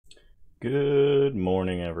Good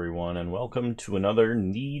morning, everyone, and welcome to another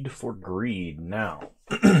Need for Greed. Now,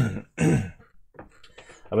 I've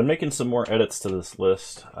been making some more edits to this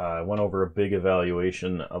list. I went over a big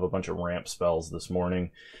evaluation of a bunch of ramp spells this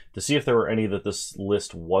morning to see if there were any that this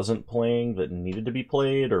list wasn't playing that needed to be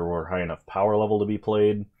played or were high enough power level to be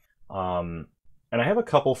played. And I have a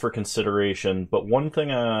couple for consideration, but one thing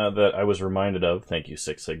that I was reminded of, thank you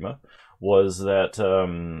Six Sigma, was that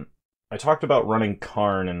I talked about running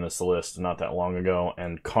Karn in this list not that long ago,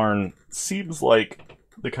 and Karn seems like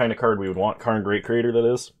the kind of card we would want. Karn Great Creator,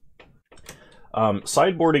 that is.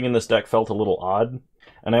 Sideboarding in this deck felt a little odd,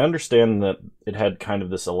 and I understand that it had kind of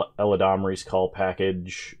this Eladamri's Call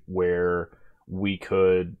package where we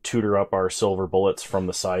could tutor up our silver bullets from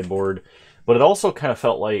the sideboard, but it also kind of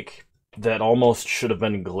felt like that almost should have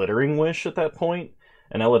been Glittering Wish at that point,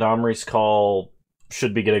 and Eladamri's Call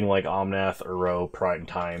should be getting like Omnath, Uro, Prime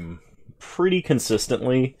Time pretty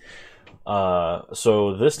consistently.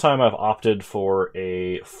 So this time I've opted for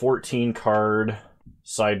a 14 card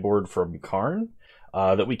sideboard from Karn,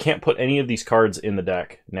 that we can't put any of these cards in the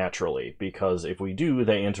deck naturally, because if we do,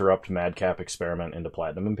 they interrupt Madcap Experiment into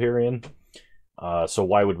Platinum Empyrean. So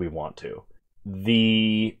why would we want to?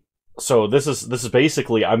 So this is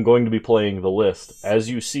basically, I'm going to be playing the list as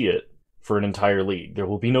you see it for an entire league. There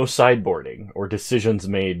will be no sideboarding or decisions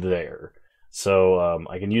made there. So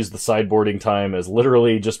I can use the sideboarding time as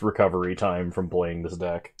literally just recovery time from playing this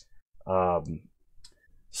deck.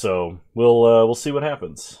 So we'll see what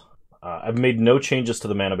happens. I've made no changes to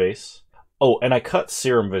the mana base. Oh, and I cut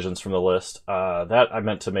Serum Visions from the list. That I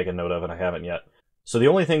meant to make a note of, and I haven't yet. So the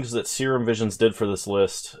only things that Serum Visions did for this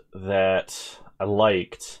list that I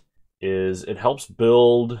liked is it helps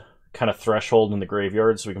build kind of Threshold in the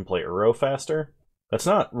graveyard so we can play Uro faster. That's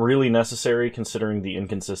not really necessary considering the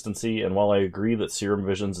inconsistency, and while I agree that Serum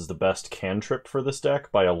Visions is the best cantrip for this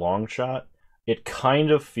deck by a long shot, it kind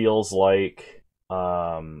of feels like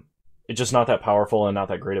it's just not that powerful and not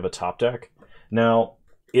that great of a top deck. Now,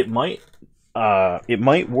 it might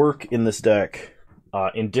work in this deck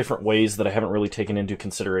in different ways that I haven't really taken into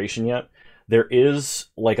consideration yet. There is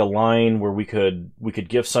like a line where we could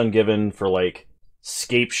give Sun Given for like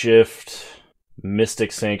Scapeshift,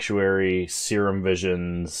 Mystic Sanctuary, Serum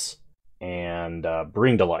Visions, and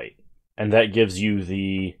Bring to Light. And that gives you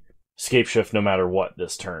the Scapeshift no matter what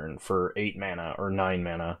this turn for 8 mana or 9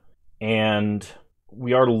 mana. And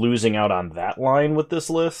we are losing out on that line with this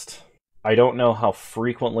list. I don't know how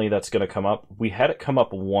frequently that's going to come up. We had it come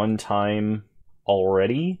up one time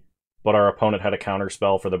already, but our opponent had a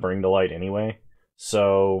counterspell for the Bring to Light anyway.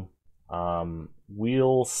 So,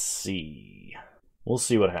 we'll see. We'll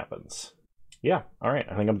see what happens. Yeah, alright,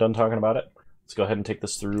 I think I'm done talking about it. Let's go ahead and take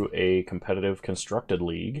this through a competitive constructed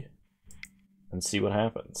league and see what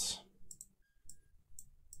happens.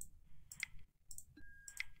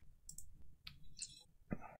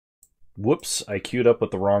 Whoops, I queued up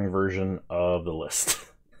with the wrong version of the list.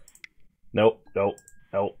 Nope.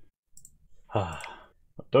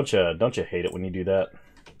 Don't you hate it when you do that?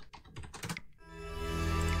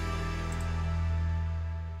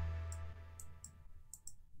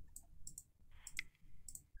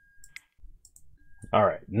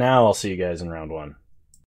 Alright, now I'll see you guys in round one.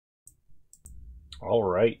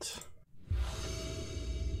 Alright.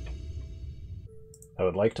 I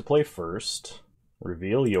would like to play first.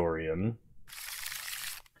 Reveal Yorion.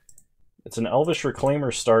 It's an Elvish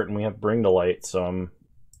Reclaimer start, and we have Bring to Light, so I'm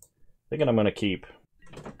thinking I'm going to keep.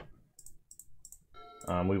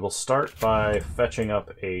 We will start by fetching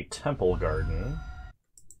up a Temple Garden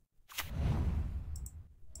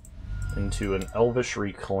into an Elvish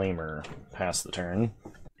Reclaimer. Pass the turn.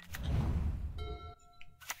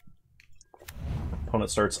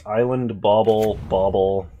 Opponent starts Island,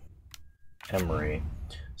 Bauble, Emery.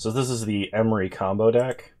 So this is the Emery combo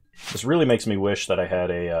deck. This really makes me wish that I had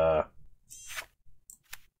a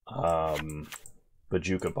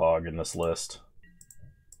Bajuka Bog in this list.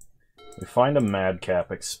 We find a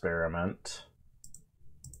Madcap Experiment.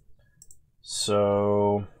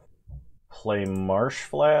 So play Marsh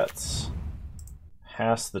Flats,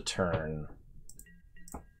 pass the turn.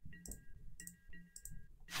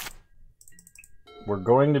 We're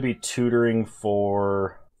going to be tutoring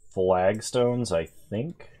for Flagstones, I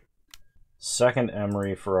think. Second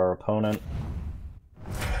Emery for our opponent.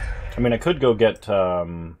 I mean, I could go get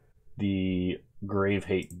the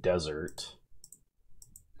Gravehate Desert.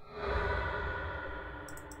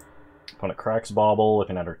 Opponent cracks Bauble, it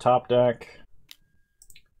can enter top deck.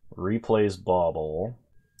 Replays Bauble.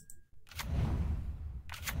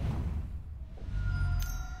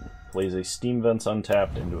 Plays a Steam Vents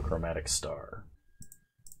untapped into a Chromatic Star.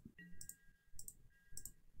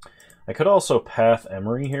 I could also Path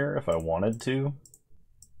Emery here if I wanted to.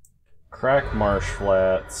 Crack Marsh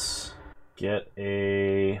Flats. Get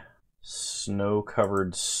a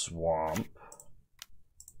snow-covered swamp.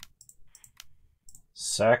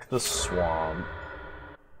 Sack the swamp.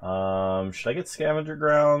 Should I get Scavenger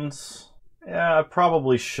Grounds? Yeah, I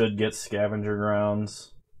probably should get Scavenger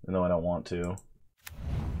Grounds, even though I don't want to.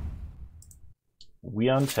 We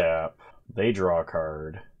untap. They draw a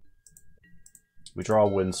card. We draw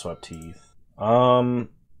Windswept Heath. We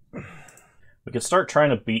could start trying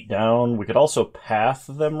to beat down. We could also path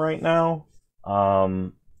them right now.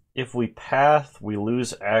 If we path, we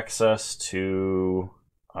lose access to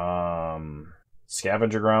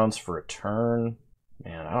Scavenger Grounds for a turn.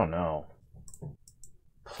 Man, I don't know.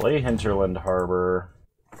 Play Hinterland Harbor.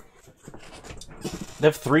 They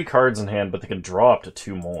have 3 cards in hand, but they can draw up to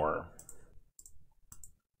 2 more.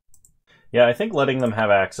 Yeah, I think letting them have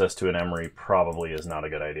access to an Emery probably is not a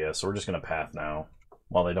good idea, so we're just going to path now,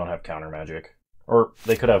 while they don't have counter magic. Or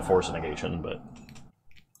they could have Force Negation, but...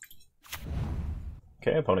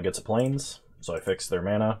 Okay, opponent gets a Plains, so I fix their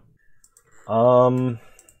mana. I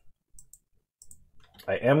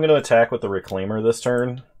am going to attack with the Reclaimer this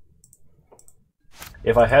turn.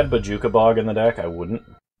 If I had Bojuka Bog in the deck, I wouldn't.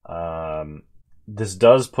 This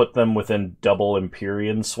does put them within double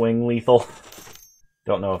Empyrean swing lethal.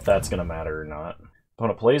 Don't know if that's going to matter or not.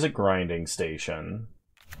 Opponent plays a Grinding Station.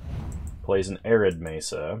 Plays an Arid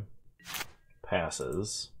Mesa.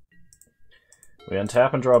 Passes. We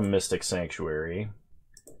untap and draw Mystic Sanctuary.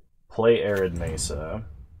 Play Arid Mesa.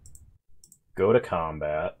 Go to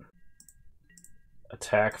combat.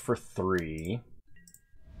 Attack for 3.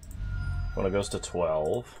 Opponent goes to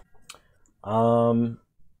 12. And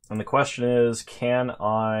the question is, can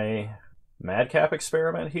I Madcap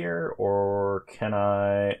Experiment here, or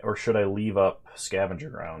should I leave up Scavenger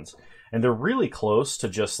Grounds? And they're really close to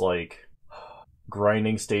just like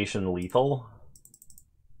Grinding Station lethal.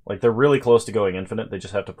 Like they're really close to going infinite. They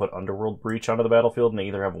just have to put Underworld Breach onto the battlefield, and they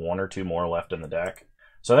either have 1 or 2 more left in the deck.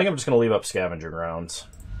 So I think I'm just going to leave up Scavenger Grounds.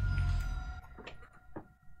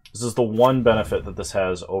 This is the one benefit that this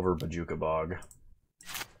has over Bojuka Bog,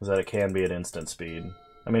 is that it can be at instant speed.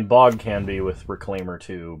 I mean, Bog can be with Reclaimer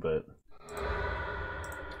too, but...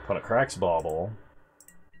 Opponent cracks Bauble.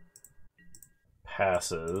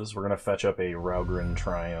 Passes. We're going to fetch up a Raugrin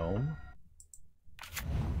Triome.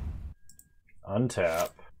 Untap.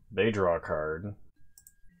 They draw a card.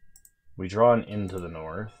 We draw an Into the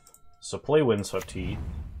North. So play Windswept Heath.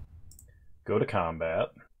 Go to combat.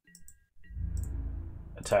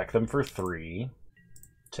 Attack them for 3.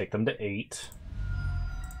 Take them to 8.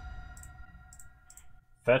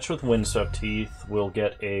 Fetch with Windswept Heath. We'll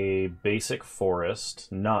get a basic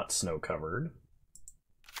forest, not snow-covered.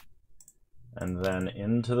 And then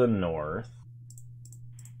into the north,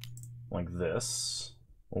 like this.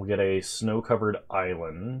 We'll get a snow-covered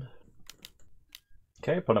island.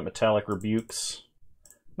 Okay, put up Metallic Rebukes.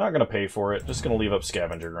 Not going to pay for it, just going to leave up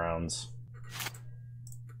Scavenger Grounds.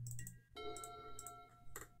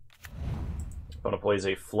 Opponent plays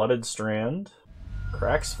a Flooded Strand,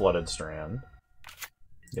 cracks Flooded Strand,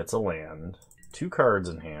 gets a land, 2 cards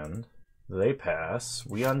in hand, they pass,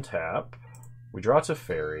 we untap, we draw to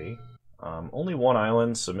Fairy, only 1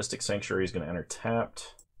 island, so Mystic Sanctuary is going to enter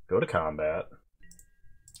tapped, go to combat,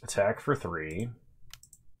 attack for 3,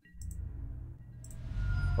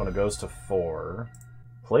 opponent goes to 4,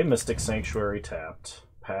 play Mystic Sanctuary tapped,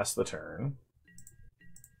 pass the turn,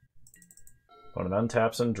 opponent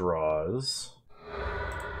untaps and draws,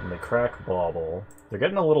 and they crack Bauble. They're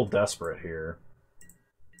getting a little desperate here.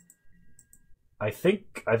 I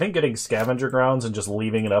think getting Scavenger Grounds and just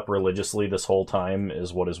leaving it up religiously this whole time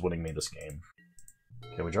is what is winning me this game.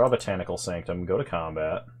 Okay, we draw Botanical Sanctum, go to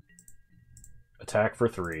combat. Attack for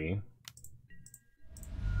 3.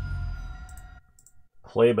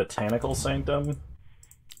 Play Botanical Sanctum.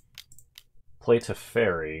 Play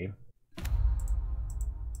Teferi.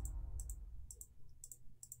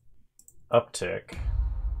 Uptick.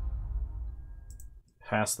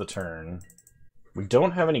 Pass the turn. We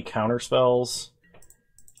don't have any counter spells,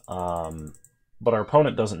 but our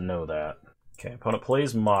opponent doesn't know that. Okay, opponent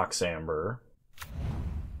plays Mox Amber.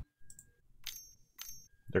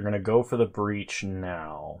 They're going to go for the breach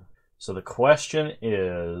now. So the question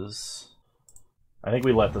is... I think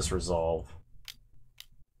we let this resolve.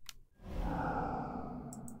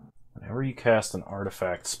 Whenever you cast an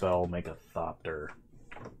artifact spell, make a Thopter.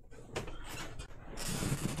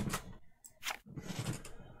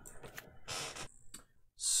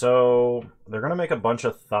 So, they're going to make a bunch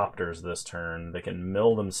of Thopters this turn. They can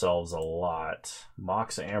mill themselves a lot.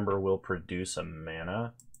 Mox Amber will produce a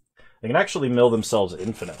mana. They can actually mill themselves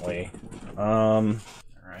infinitely.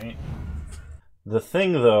 Alright. The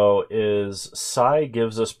thing, though, is Psi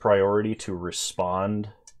gives us priority to respond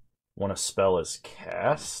when a spell is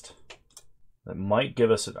cast. That might give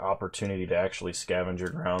us an opportunity to actually Scavenger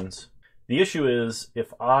Grounds. The issue is,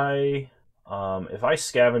 if I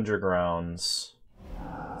Scavenger Grounds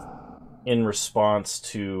in response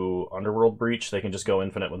to Underworld Breach, they can just go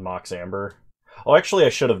infinite with Mox Amber. Oh, actually, I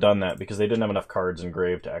should have done that because they didn't have enough cards in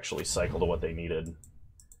Grave to actually cycle to what they needed.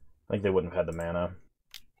 I think they wouldn't have had the mana.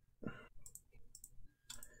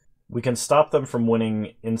 We can stop them from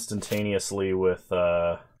winning instantaneously with,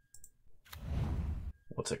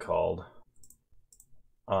 what's it called?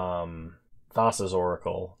 Thassa's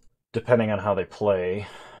Oracle, depending on how they play.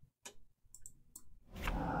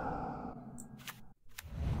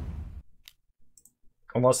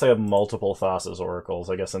 Unless they have multiple Thassa's Oracles,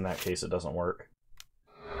 I guess in that case it doesn't work.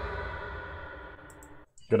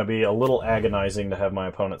 Gonna be a little agonizing to have my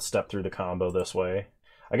opponent step through the combo this way.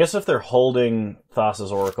 I guess if they're holding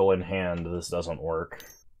Thassa's Oracle in hand, this doesn't work.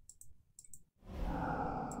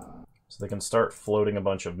 So they can start floating a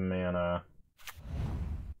bunch of mana.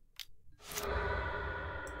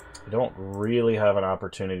 They don't really have an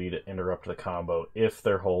opportunity to interrupt the combo if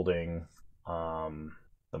they're holding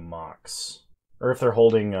the Mox. Or if they're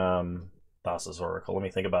holding Thassa's Oracle. Let me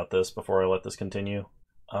think about this before I let this continue.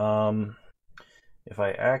 If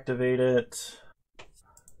I activate it...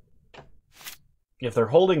 If they're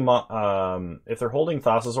holding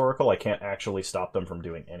Thassa's Oracle, I can't actually stop them from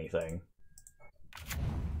doing anything.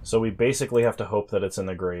 So we basically have to hope that it's in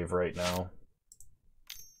the grave right now.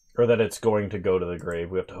 Or that it's going to go to the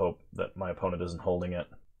grave. We have to hope that my opponent isn't holding it.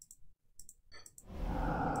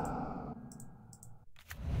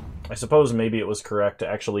 I suppose maybe it was correct to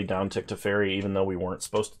actually downtick to Fairy even though we weren't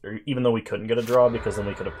supposed to, or even though we couldn't get a draw, because then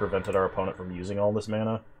we could have prevented our opponent from using all this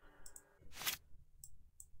mana.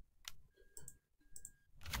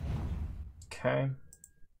 Okay.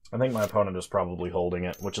 I think my opponent is probably holding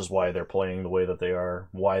it, which is why they're playing the way that they are,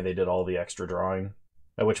 why they did all the extra drawing.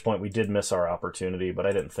 At which point we did miss our opportunity, but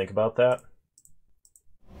I didn't think about that.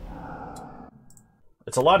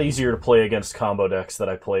 It's a lot easier to play against combo decks that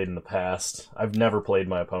I played in the past. I've never played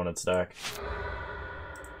my opponent's deck.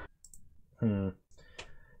 Yeah,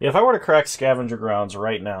 if I were to crack Scavenger Grounds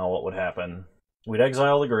right now, what would happen? We'd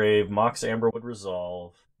exile the grave, Mox Amber would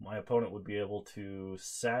resolve, my opponent would be able to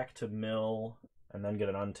sack to mill, and then get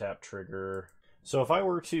an untapped trigger. So if I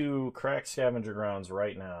were to crack Scavenger Grounds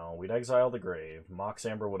right now, we'd exile the grave, Mox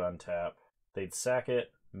Amber would untap, they'd sack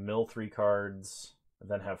it, mill 3 cards, and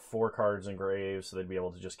then have 4 cards in grave, so they'd be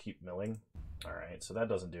able to just keep milling. Alright, so that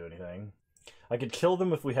doesn't do anything. I could kill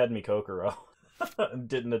them if we had Mikokoro and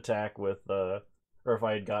didn't attack with, or if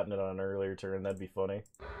I had gotten it on an earlier turn, that'd be funny.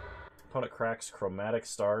 Opponent cracks Chromatic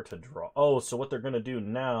Star to draw. Oh, so what they're going to do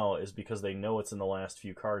now is because they know it's in the last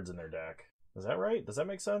few cards in their deck. Is that right? Does that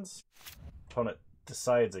make sense? Opponent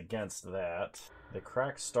decides against that. They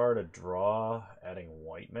crack Star to draw, adding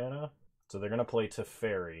white mana. So they're going to play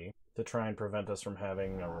Teferi to try and prevent us from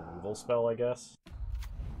having a removal spell, I guess.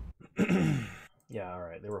 Yeah,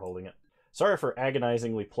 alright, they were holding it. Sorry for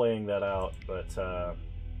agonizingly playing that out, but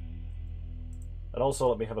it also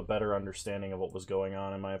let me have a better understanding of what was going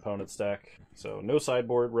on in my opponent's deck. So, no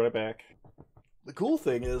sideboard, run it back. The cool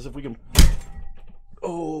thing is, if we can...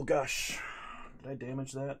 Oh, gosh. Did I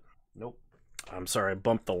damage that? Nope. I'm sorry, I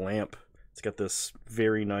bumped the lamp. It's got this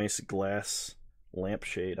very nice glass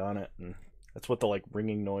lampshade on it, and that's what the, like,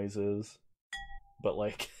 ringing noise is. But,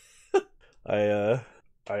 like,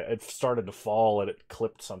 it started to fall and it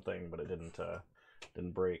clipped something, but it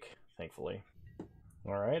didn't break, thankfully.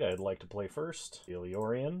 Alright, I'd like to play first.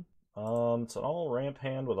 Eliorian. It's an all-ramp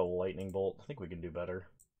hand with a lightning bolt. I think we can do better.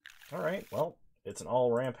 Alright, well, it's an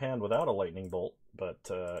all-ramp hand without a lightning bolt, but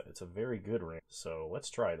it's a very good ramp, so let's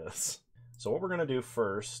try this. So what we're going to do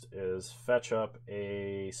first is fetch up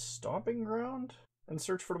a Stomping Ground and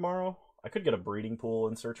Search for Tomorrow. I could get a Breeding Pool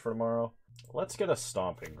and Search for Tomorrow. Let's get a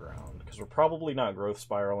Stomping Ground, because we're probably not Growth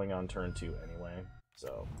Spiraling on turn 2 anyway.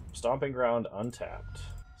 So, Stomping Ground untapped.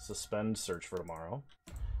 Suspend Search for Tomorrow.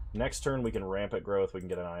 Next turn we can Rampant Growth, we can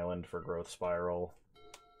get an island for Growth Spiral.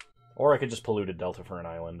 Or I could just Polluted Delta for an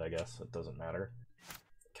island, I guess. It doesn't matter.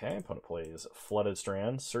 Okay, opponent plays Flooded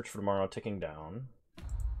Strand, Search for Tomorrow ticking down.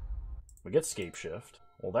 We get Scapeshift.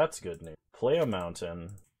 Well, that's good news. Play a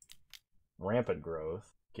mountain, Rampant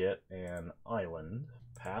Growth, get an island,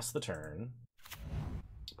 pass the turn.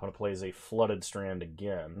 Opponent plays a Flooded Strand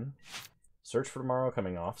again. Search for Tomorrow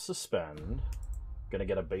coming off Suspend. Gonna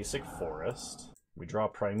get a basic Forest. We draw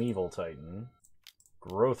Primeval Titan.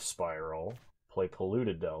 Growth Spiral. Play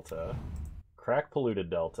Polluted Delta. Crack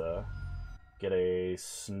Polluted Delta. Get a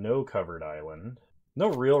Snow-Covered Island. No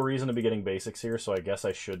real reason to be getting basics here, so I guess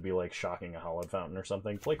I should be, like, shocking a Hollowed Fountain or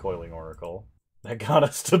something. Play Coiling Oracle. That got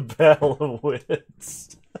us to Battle of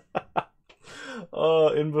Wits.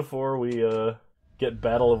 In before we get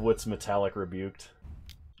Battle of Wits Metallic rebuked.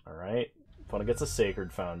 Alright. Opponent gets a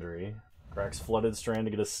Sacred Foundry. Cracks Flooded Strand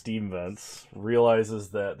to get a Steam Vents. Realizes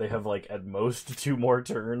that they have, like, at most 2 more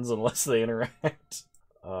turns unless they interact.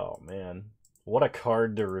 Oh, man. What a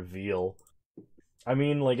card to reveal. I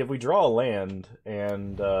mean, like, if we draw a land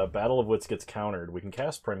and Battle of Wits gets countered, we can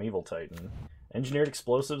cast Primeval Titan. Engineered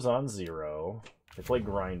Explosives on 0. They play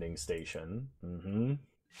Grinding Station.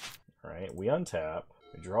 Alright, we untap.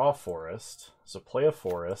 We draw a forest. So play a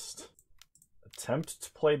forest. Attempt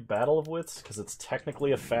to play Battle of Wits, because it's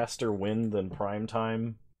technically a faster win than Prime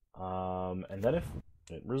Time. And then if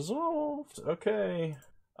it resolved, okay.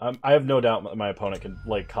 I have no doubt my opponent can,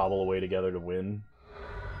 like, cobble a way together to win.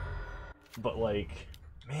 But, like,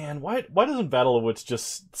 man, why doesn't Battle of Wits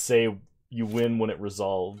just say you win when it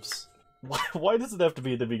resolves? Why does it have to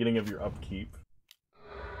be at the beginning of your upkeep?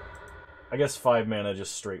 I guess 5 mana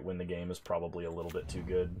just straight win the game is probably a little bit too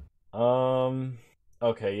good.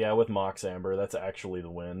 Okay, yeah, with Mox Amber, that's actually the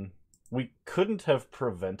win. We couldn't have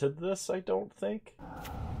prevented this, I don't think.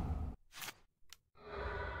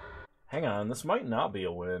 Hang on, this might not be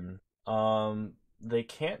a win. They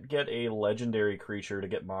can't get a legendary creature to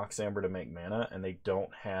get Mox Amber to make mana, and they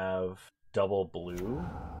don't have double blue.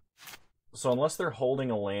 So unless they're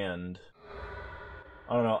holding a land...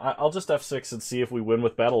 I don't know, I'll just F6 and see if we win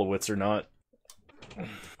with Battle of Wits or not.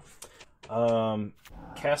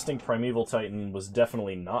 Casting Primeval Titan was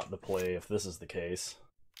definitely not the play if this is the case.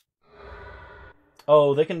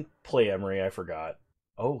 Oh, they can play Emery, I forgot.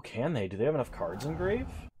 Oh, can they? Do they have enough cards in grave?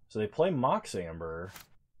 So they play Mox Amber,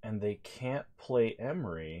 and they can't play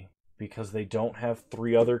Emery because they don't have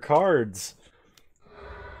 3 other cards.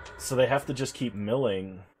 So they have to just keep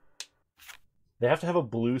milling. They have to have a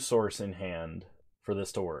blue source in hand for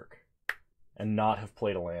this to work, and not have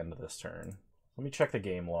played a land this turn. Let me check the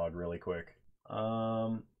game log really quick.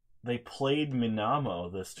 They played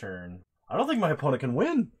Minamo this turn. I don't think my opponent can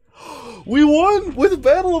win. We won with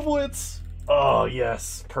Battle of Wits! Oh,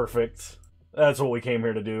 yes. Perfect. That's what we came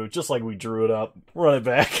here to do. Just like we drew it up. Run it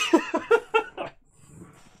back.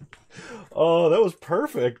 Oh, that was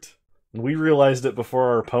perfect. We realized it before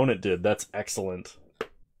our opponent did. That's excellent.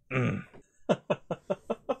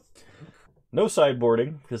 No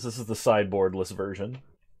sideboarding, because this is the sideboardless version.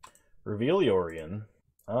 Reveal Yorion.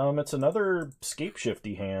 It's another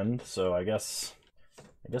Scapeshifty hand, so I guess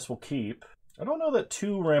we'll keep. I don't know that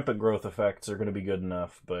 2 Rampant Growth effects are going to be good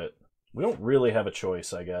enough, but we don't really have a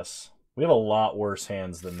choice, I guess. We have a lot worse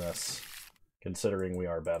hands than this, considering we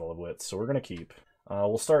are Battle of Wits, so we're going to keep.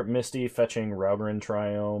 We'll start Misty, fetching Raugrin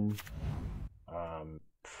Triome.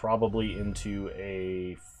 Probably into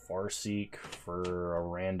a Farseek for a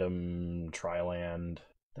random Tri-land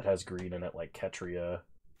that has green in it, like Ketria.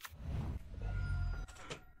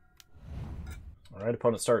 Alright,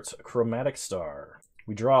 opponent starts Chromatic Star.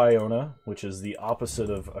 We draw Iona, which is the opposite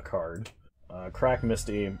of a card. Crack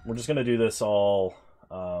Misty. We're just going to do this all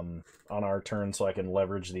on our turn so I can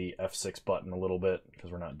leverage the F6 button a little bit,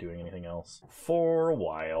 because we're not doing anything else for a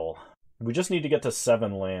while. We just need to get to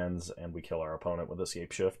 7 lands, and we kill our opponent with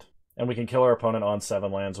Scapeshift. And we can kill our opponent on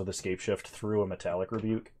 7 lands with Scapeshift through a Metallic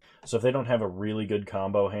Rebuke. So if they don't have a really good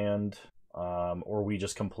combo hand, or we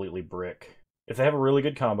just completely brick... If they have a really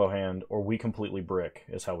good combo hand, or we completely brick,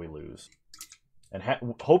 is how we lose. And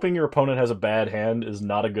hoping your opponent has a bad hand is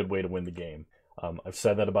not a good way to win the game. I've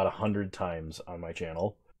said that about 100 times on my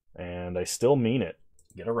channel, and I still mean it.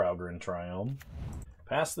 Get a Raugrin Triome.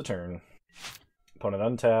 Pass the turn. Opponent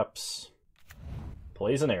untaps.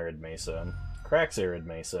 Plays an Arid Mesa. Cracks Arid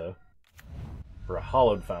Mesa. For a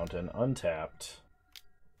Hollowed Fountain, untapped.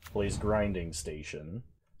 Plays Grinding Station.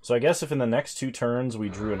 So I guess if in the next 2 turns we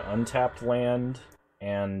drew an untapped land,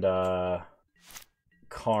 and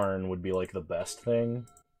Karn would be like the best thing.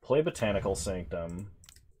 Play Botanical Sanctum.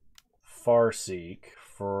 Farseek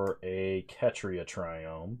for a Ketria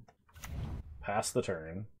Triome. Pass the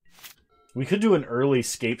turn. We could do an early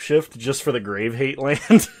Scapeshift just for the Grave Hate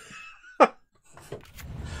land.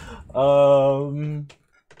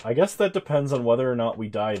 I guess that depends on whether or not we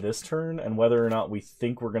die this turn, and whether or not we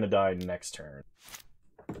think we're going to die next turn.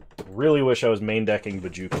 Really wish I was main decking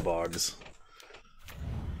Bajuka Bogs.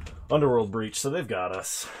 Underworld Breach, so they've got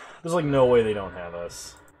us. There's like no way they don't have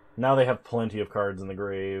us. Now they have plenty of cards in the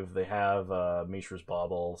grave. They have Mishra's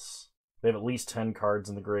Baubles. They have at least 10 cards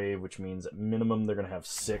in the grave, which means at minimum they're going to have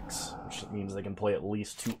 6, which means they can play at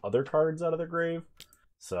least 2 other cards out of their grave.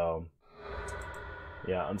 So,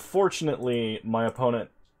 Yeah, unfortunately, my opponent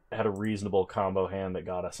had a reasonable combo hand that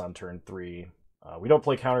got us on turn 3. We don't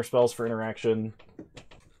play counterspells for interaction,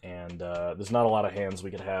 and there's not a lot of hands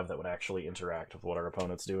we could have that would actually interact with what our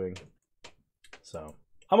opponent's doing. So,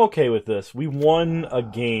 I'm okay with this. We won a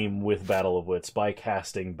game with Battle of Wits by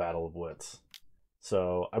casting Battle of Wits.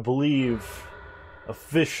 So, I believe,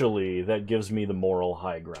 officially, that gives me the moral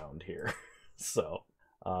high ground here. So,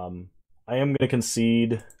 I am going to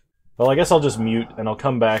concede. Well, I guess I'll just mute, and I'll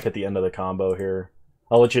come back at the end of the combo here.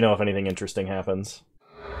 I'll let you know if anything interesting happens.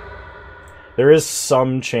 There is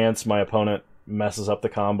some chance my opponent messes up the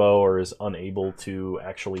combo or is unable to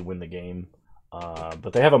actually win the game.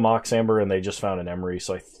 But they have a Mox Amber, and they just found an Emery,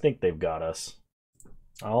 so I think they've got us.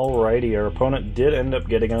 Alrighty, our opponent did end up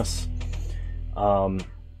getting us.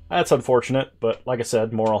 That's unfortunate, but like I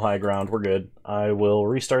said, moral high ground, we're good. I will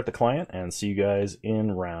restart the client and see you guys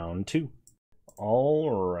in round 2.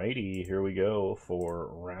 Alrighty, here we go for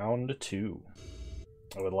round 2.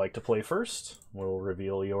 I would like to play first. We'll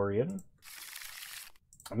reveal Yorion.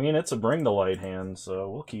 I mean, it's a Bring the Light hand, so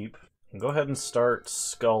we'll keep. Go ahead and start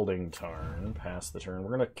Scalding Tarn, pass the turn.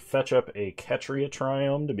 We're going to fetch up a Ketria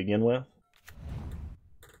Triome to begin with.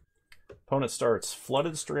 Opponent starts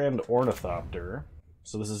Flooded Strand Ornithopter.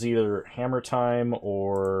 So this is either Hammer Time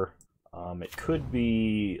or it could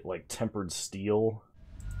be like Tempered Steel.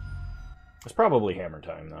 It's probably Hammer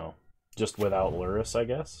Time, though. Just without Luris, I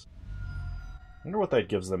guess. I wonder what that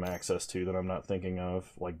gives them access to that I'm not thinking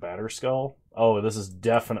of. Like Batterskull? Oh, this is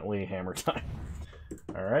definitely Hammer Time.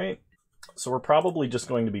 Alright. So we're probably just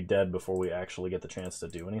going to be dead before we actually get the chance to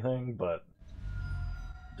do anything, but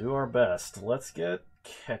do our best. Let's get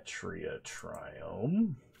Ketria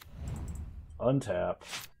Triome. Untap.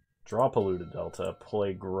 Draw Polluted Delta.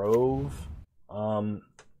 Play Grove. I'm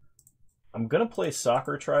going to play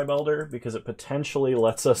Soccer Tribe Elder because it potentially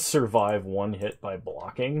lets us survive one hit by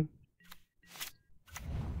blocking.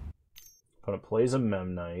 Opponent plays a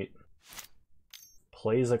Memnite.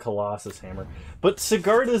 Plays a Colossus Hammer. But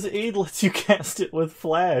Sigarda's Aid lets you cast it with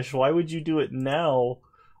Flash. Why would you do it now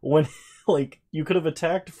when, like, you could have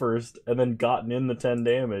attacked first and then gotten in the 10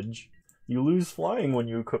 damage? You lose flying when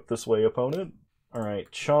you equip this way, opponent.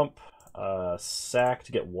 Alright, Chump. Sack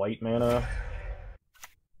to get white mana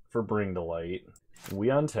for Bring to Light. We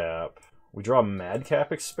untap. We draw a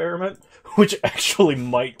Madcap Experiment, which actually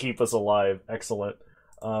might keep us alive. Excellent.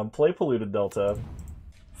 Play Polluted Delta.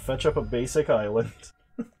 Fetch up a basic island.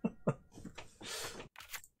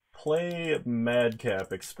 Play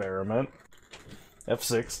Madcap Experiment.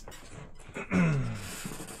 F6.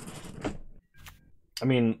 I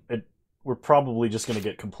mean, we're probably just going to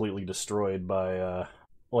get completely destroyed by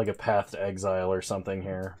like a Path to Exile or something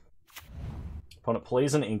here. Opponent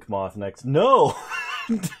plays an Inkmoth next. No!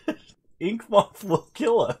 Inkmoth will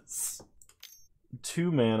kill us.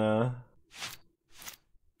 2 mana.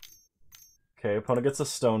 Okay, opponent gets a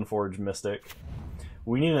Stoneforge Mystic.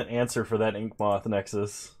 We need an answer for that Inkmoth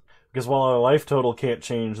Nexus. Because while our life total can't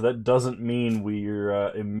change, that doesn't mean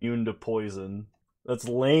we're immune to poison. That's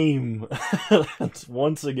lame. That's,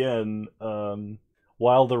 once again,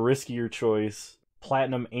 while the riskier choice,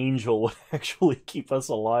 Platinum Angel, would actually keep us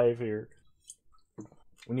alive here.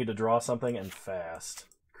 We need to draw something and fast.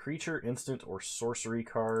 Creature, instant, or sorcery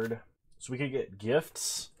card. So we could get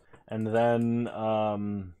gifts, and then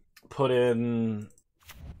put in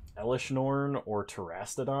Elishnorn or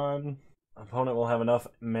Terastodon. Opponent will have enough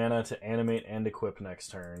mana to animate and equip next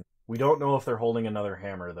turn. We don't know if they're holding another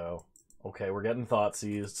hammer, though. Okay, we're getting Thought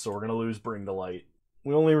Seized, so we're going to lose Bring to Light.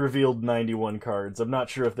 We only revealed 91 cards. I'm not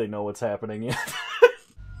sure if they know what's happening yet.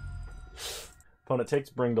 Opponent takes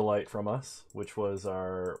Bring to Light from us, which was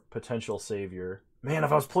our potential savior. Man,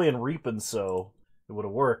 if I was playing Reap and Sow, it would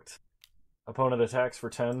have worked. Opponent attacks for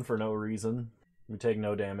 10 for no reason. We take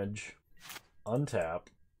no damage. Untap.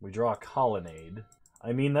 We draw a Colonnade.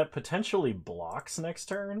 I mean, that potentially blocks next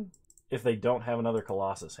turn if they don't have another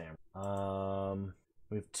Colossus Hammer.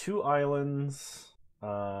 We have 2 islands.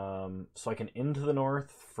 So I can Into the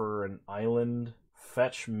North for an island.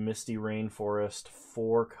 Fetch Misty Rainforest,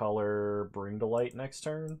 4-color Bring to Light next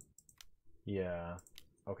turn. Yeah.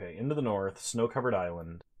 Okay, Into the North, Snow-Covered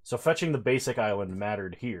Island. So fetching the basic island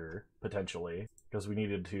mattered here, potentially, because we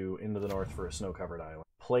needed to Into the North for a Snow-Covered Island.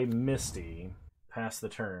 Play Misty, pass the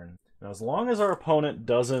turn. Now, as long as our opponent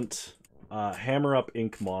doesn't hammer up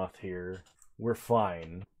Inkmoth here, we're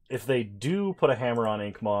fine. If they do put a hammer on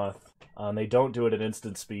Inkmoth, and they don't do it at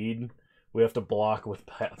instant speed, we have to block with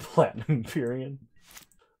Platinum Empyrean.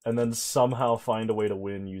 And then somehow find a way to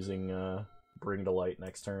win using Bring to Light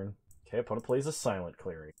next turn. Okay, opponent plays a Silent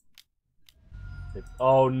Clearing.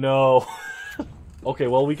 Oh no! Okay,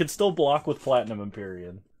 well, we could still block with Platinum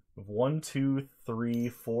Empyrean. 1, 2, 3,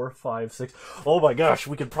 4, 5, 6. Oh my gosh,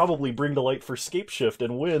 we could probably bring to light for Scapeshift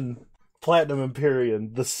and win. Platinum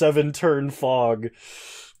Empyrean, the 7-turn fog.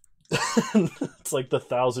 It's like the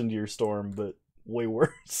 1,000-year storm, but way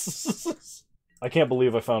worse. I can't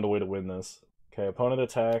believe I found a way to win this. Okay, opponent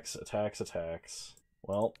attacks, attacks, attacks.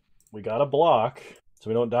 Well, we got a block, so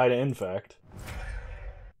we don't die to Infect.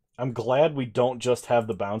 I'm glad we don't just have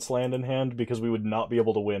the bounce land in hand, because we would not be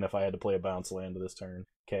able to win if I had to play a bounce land this turn.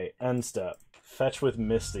 Okay, end step. Fetch with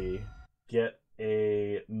Misty. Get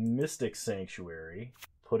a Mystic Sanctuary,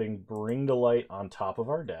 putting Bring to Light on top of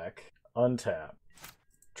our deck. Untap.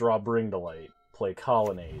 Draw Bring to Light. Play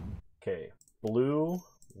Colonnade. Okay, blue,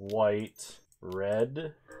 white,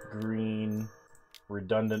 red, green,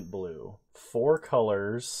 redundant blue. 4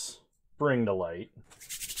 colors, Bring to Light.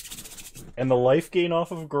 And the life gain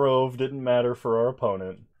off of Grove didn't matter for our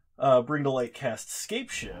opponent. Bring to Light casts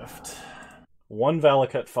Scapeshift. 1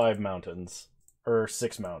 Valakut, 5 mountains. Or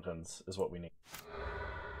 6 mountains is what we need.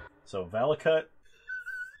 So Valakut.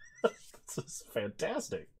 This is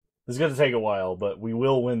fantastic. This is going to take a while, but we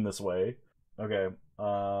will win this way. Okay.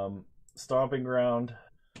 Stomping Ground.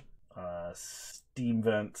 Steam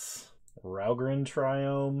Vents. Raugrin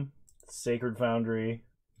Triome. Sacred Foundry.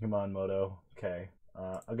 Come on, Moto. Okay.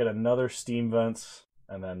 I'll get another Steam Vents,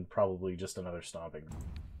 and then probably just another Stomping.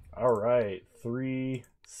 Alright, 3,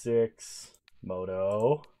 6,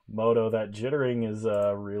 Moto. Moto, that jittering is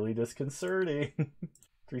really disconcerting.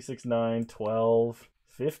 3, 6, 9, 12,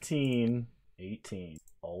 15, 18.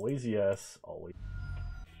 Always yes, always.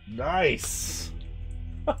 Nice!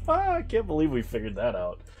 I can't believe we figured that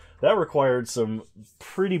out. That required some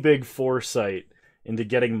pretty big foresight into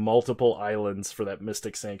getting multiple islands for that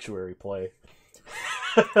Mystic Sanctuary play.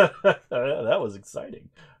 That was exciting.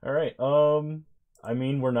 All right. I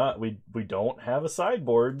mean, we don't have a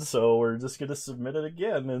sideboard, so we're just gonna submit it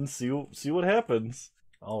again and see what happens.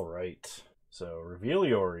 All right. So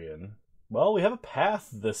Reveliorian. Well, we have a path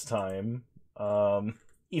this time.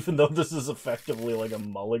 Even though this is effectively like a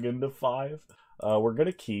mulligan to 5, we're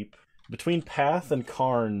gonna keep between Path and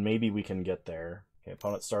Karn. Maybe we can get there. Okay.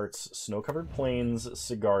 Opponent starts Snow-Covered Plains,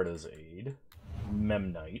 Sigarda's Aid,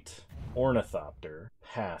 Memnite. Ornithopter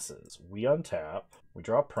passes. We untap. We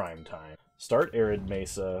draw Prime Time. Start Arid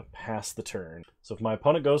Mesa. Pass the turn. So if my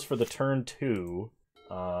opponent goes for the turn 2,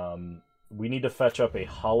 we need to fetch up a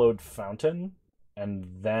Hollowed Fountain and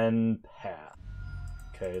then pass.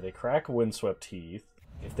 Okay, they crack Windswept Heath.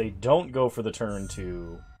 If they don't go for the turn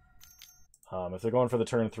 2, if they're going for the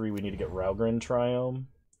turn 3, we need to get Raugrin Triome.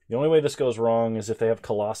 The only way this goes wrong is if they have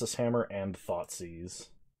Colossus Hammer and Thoughtseize.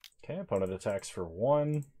 Okay, opponent attacks for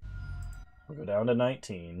 1. We'll go down to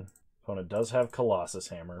 19. Opponent does have Colossus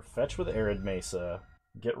Hammer. Fetch with Arid Mesa.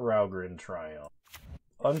 Get Raugrin Triome.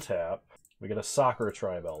 Untap. We get a Sakura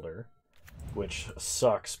Tribe Elder, which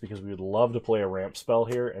sucks because we would love to play a ramp spell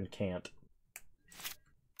here and can't.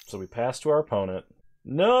 So we pass to our opponent.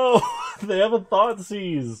 No! They have a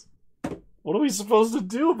Thoughtseize! What are we supposed to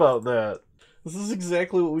do about that? This is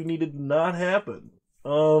exactly what we needed to not happen.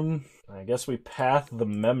 I guess we path the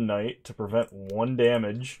Memnite to prevent 1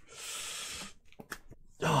 damage.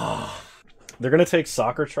 They're going to take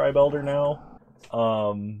Sakura Tribe Elder now,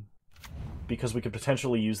 because we could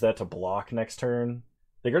potentially use that to block next turn.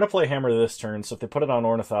 They're going to play Hammer this turn, so if they put it on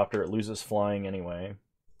Ornithopter, it loses flying anyway.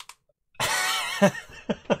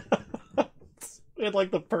 We had,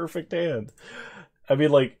 like, the perfect hand. I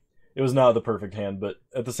mean, like, it was not the perfect hand, but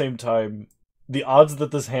at the same time, the odds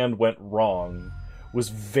that this hand went wrong was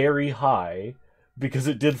very high, because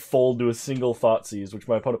it did fold to a single Thoughtseize, which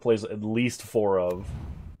my opponent plays at least 4 of.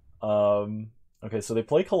 Okay, so they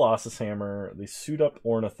play Colossus Hammer, they suit up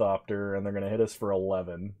Ornithopter, and they're going to hit us for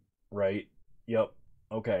 11, right? Yep,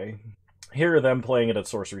 okay. Here, them playing it at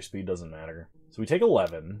sorcery speed doesn't matter. So we take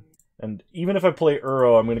 11, and even if I play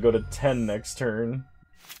Uro, I'm going to go to 10 next turn.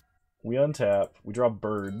 We untap, we draw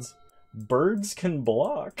Birds. Birds can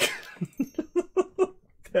block.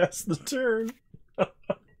 Pass the turn. So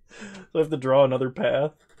I have to draw another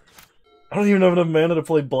path. I don't even have enough mana to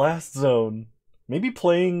play Blast Zone. Maybe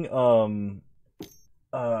playing out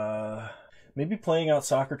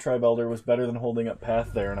Sakura Tribe Elder was better than holding up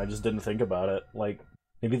Path there, and I just didn't think about it. Like,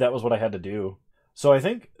 maybe that was what I had to do. So I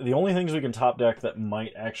think the only things we can top deck that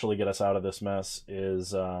might actually get us out of this mess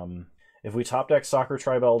is if we top deck Sakura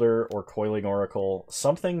Tribe Elder or Coiling Oracle,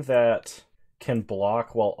 something that can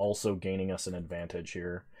block while also gaining us an advantage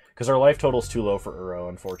here. Because our life total's too low for Uro,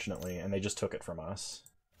 unfortunately, and they just took it from us.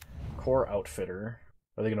 Core Outfitter.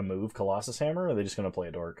 Are they going to move Colossus Hammer, or are they just going to play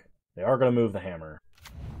a Dork? They are going to move the Hammer.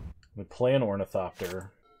 We play an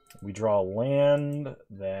Ornithopter. We draw a land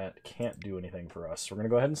that can't do anything for us. So we're going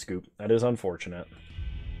to go ahead and scoop. That is unfortunate.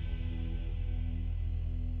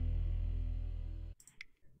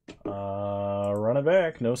 Run it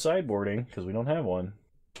back. No sideboarding, because we don't have one.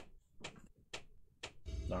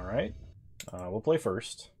 Alright. We'll play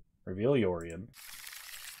first. Reveal Yorion.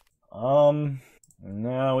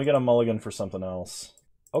 No, we got a mulligan for something else.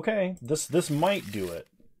 Okay, this might do it.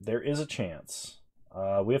 There is a chance.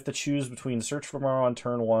 We have to choose between Search for Tomorrow on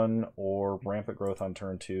turn 1 or Rampant Growth on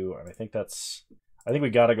turn 2, and I think we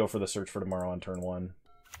gotta go for the Search for Tomorrow on turn 1.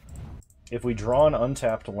 If we draw an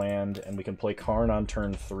untapped land and we can play Karn on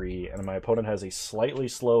turn 3, and my opponent has a slightly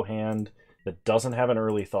slow hand that doesn't have an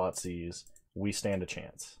early Thoughtseize, we stand a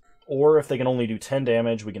chance. Or if they can only do 10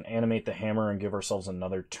 damage, we can animate the hammer and give ourselves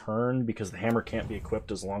another turn, because the hammer can't be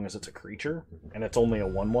equipped as long as it's a creature, and it's only a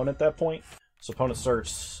 1/1 at that point. So opponent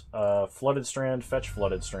starts Flooded Strand, fetch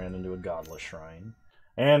Flooded Strand into a Godless Shrine.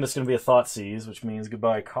 And it's going to be a Thoughtseize, which means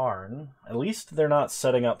goodbye Karn. At least they're not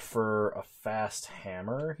setting up for a fast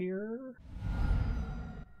hammer here,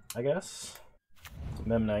 I guess.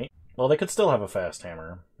 Memnite. Well, they could still have a fast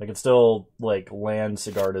hammer. They could still, like, land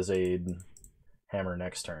Sigarda's Aid, hammer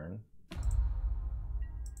next turn.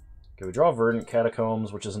 Okay, we draw Verdant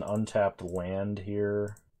Catacombs, which is an untapped land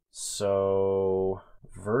here. So,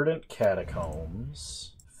 Verdant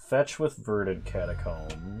Catacombs. Fetch with Verdant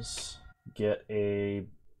Catacombs. Get a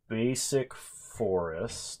basic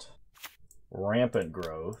forest. Rampant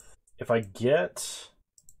Growth. If I get...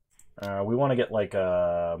 we want to get like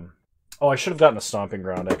a... Oh, I should have gotten a Stomping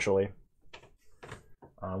Ground, actually.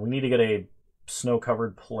 We need to get a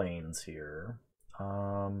Snow-Covered Plains here.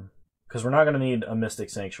 Because we're not going to need a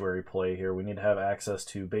Mystic Sanctuary play here. We need to have access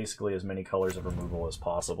to basically as many colors of removal as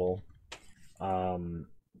possible.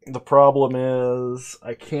 The problem is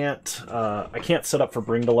I can't set up for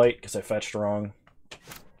Bring to Light because I fetched wrong.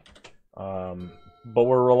 But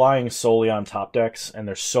we're relying solely on top decks, and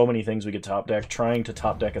there's so many things we could top deck. Trying to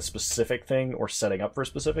top deck a specific thing or setting up for a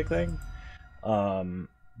specific thing.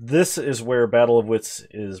 This is where Battle of Wits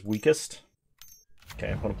is weakest.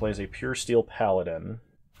 Okay, opponent plays a Pure Steel Paladin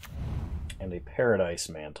and a Paradise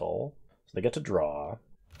Mantle. So they get to draw.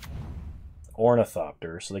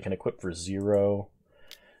 Ornithopter, so they can equip for 0.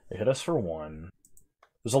 They hit us for 1.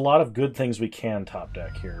 There's a lot of good things we can top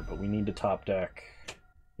deck here, but we need to top deck...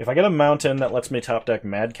 If I get a mountain, that lets me top deck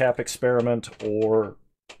Madcap Experiment or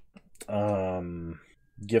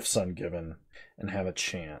Gifts Ungiven and have a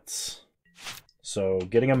chance. So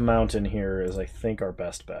getting a mountain here is, I think, our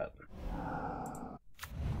best bet.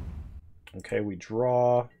 Okay, we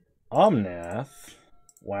draw Omnath.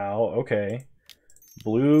 Wow, okay.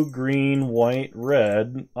 Blue, green, white,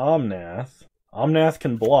 red, Omnath. Omnath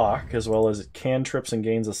can block, as well as it cantrips and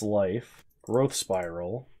gains us life. Growth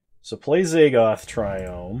Spiral. So play Zagoth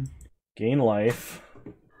Triome. Gain life.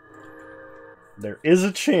 There is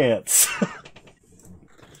a chance.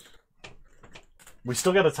 We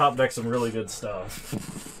still got to top deck some really good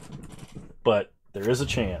stuff. But there is a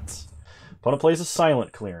chance. Opponent plays a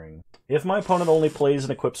Silent Clearing. If my opponent only plays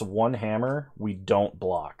and equips 1 hammer, we don't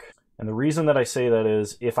block. And the reason that I say that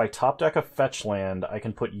is, if I top deck a fetch land, I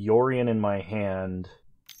can put Yorion in my hand,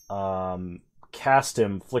 cast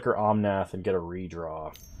him, flicker Omnath, and get a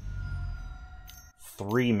redraw.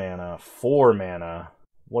 3 mana, 4 mana.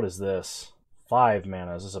 What is this? 5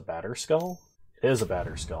 mana. Is this a Batterskull? It is a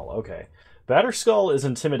Batterskull, okay. Batterskull is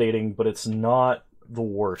intimidating, but it's not the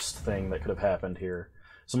worst thing that could have happened here.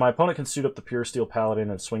 So my opponent can suit up the Pure Steel Paladin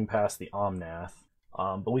and swing past the Omnath.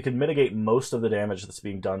 But we could mitigate most of the damage that's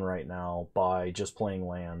being done right now by just playing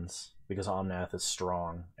lands, because Omnath is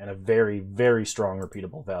strong, and a very, very strong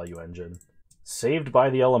repeatable value engine. Saved by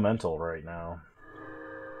the Elemental right now.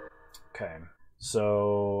 Okay,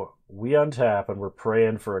 so we untap, and we're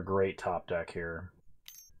praying for a great top deck here.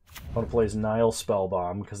 Opponent plays Nile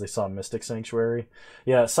Spellbomb, because they saw Mystic Sanctuary.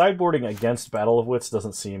 Yeah, sideboarding against Battle of Wits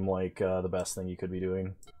doesn't seem like the best thing you could be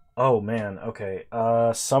doing. Oh man, okay.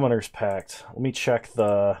 Summoner's Pact. Let me check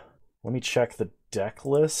the deck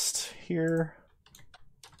list here.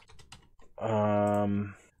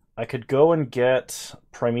 I could go and get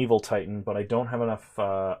Primeval Titan, but I don't have enough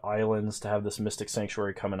islands to have this Mystic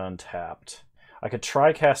Sanctuary come in untapped. I could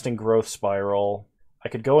try casting Growth Spiral. I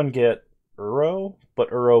could go and get Uro, but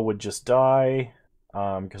Uro would just die,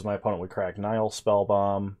 because my opponent would crack Nile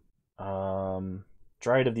Spellbomb.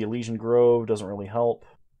 Dryad of the Elysian Grove doesn't really help.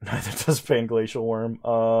 Neither does Panglacial Worm.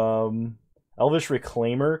 Elvish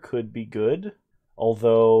Reclaimer could be good,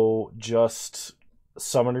 although just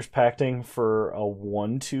Summoner's Pacting for a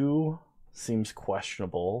 1/2 seems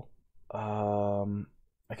questionable.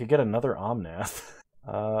 I could get another Omnath.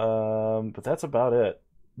 But that's about it.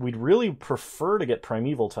 we'd really prefer to get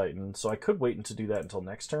Primeval Titan, so I could wait to do that until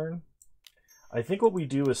next turn. I think what we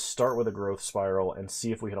do is start with a Growth Spiral and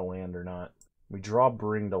see if we hit a land or not. We draw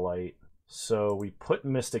Bring to Light, so we put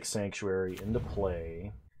Mystic Sanctuary into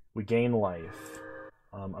play. We gain life.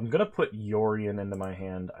 I'm going to put Yorion into my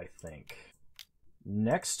hand, I think.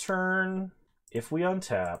 Next turn, if we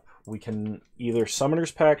untap, we can either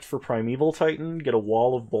Summoner's Pact for Primeval Titan, get a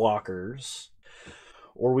wall of blockers,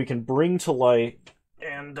 or we can Bring to Light,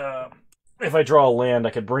 and if I draw a land,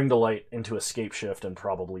 I could Bring to Light into a Scapeshift and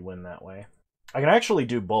probably win that way. I can actually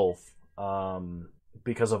do both,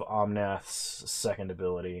 because of Omnath's second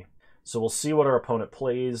ability. So we'll see what our opponent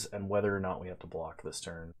plays and whether or not we have to block this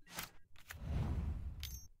turn.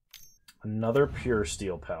 Another Pure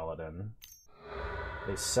Steel Paladin.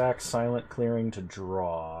 They sack Silent Clearing to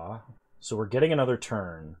draw. So we're getting another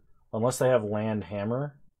turn. Unless they have Land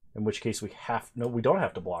Hammer, in which case we have... No, we don't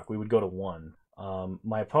have to block. We would go to 1.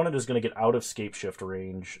 My opponent is going to get out of Scapeshift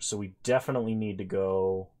range, so we definitely need to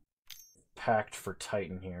go Pact for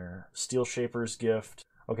Titan here. Steel Shaper's Gift.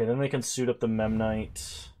 Okay, then they can suit up the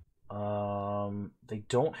Memnite. They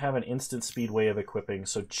don't have an instant speed way of equipping,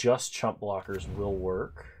 so just chump blockers will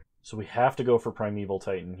work. So we have to go for Primeval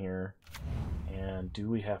Titan here. And do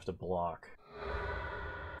we have to block?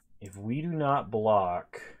 If we do not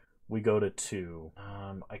block, we go to 2.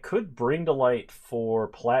 I could Bring to Light for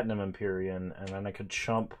Platinum Empyrean, and then I could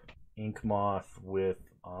chump Inkmoth with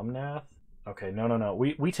Omnath. Okay, no.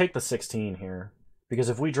 We take the 16 here. Because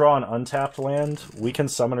if we draw an untapped land, we can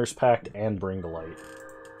Summoner's Pact and Bring to Light.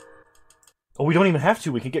 Oh, we don't even have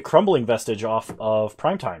to. We can get Crumbling Vestige off of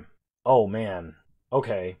Primetime. Oh, man.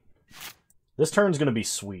 Okay. This turn's going to be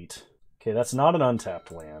sweet. Okay, that's not an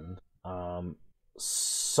untapped land.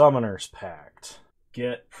 Summoner's Pact.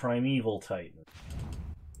 Get Primeval Titan.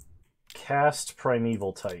 Cast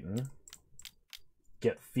Primeval Titan.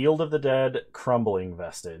 Get Field of the Dead, Crumbling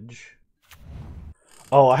Vestige.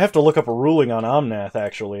 Oh, I have to look up a ruling on Omnath,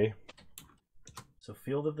 actually. So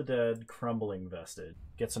Field of the Dead, Crumbling Vestige.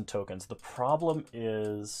 Get some tokens. The problem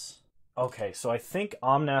is... Okay, so I think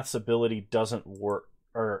Omnath's ability doesn't work,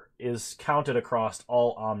 or is counted across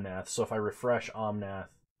all Omnath, so if I refresh Omnath,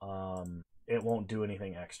 it won't do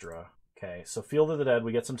anything extra. Okay, so Field of the Dead,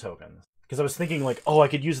 we get some tokens. Because I was thinking, like, oh, I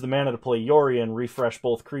could use the mana to play Yorion, refresh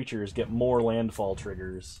both creatures, get more landfall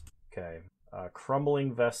triggers. Okay,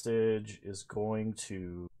 Crumbling Vestige is going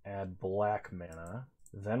to add black mana.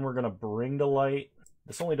 Then we're going to Bring to Light.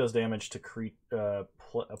 This only does damage to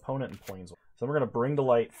opponent and planeswalker. So we're going to Bring to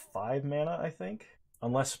Light 5 mana, I think.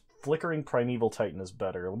 Unless Flickering Primeval Titan is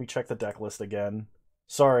better. Let me check the deck list again.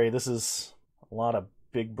 Sorry, this is a lot of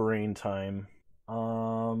big brain time.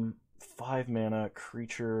 5 mana,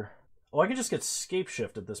 creature... Oh, I can just get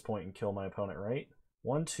Scapeshift at this point and kill my opponent, right?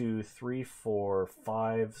 1, 2, 3, 4,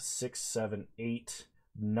 5, 6, 7, 8,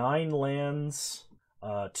 9 lands,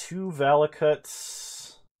 2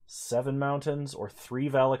 Valakuts, 7 mountains, or 3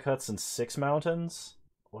 Valakuts and 6 mountains?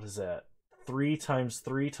 What is that? 3 times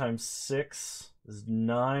 3 times 6 is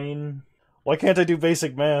 9. Why can't I do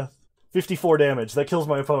basic math? 54 damage. That kills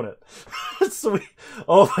my opponent. Sweet.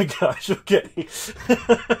 Oh my gosh, okay.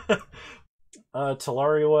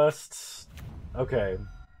 Talaria West. Okay.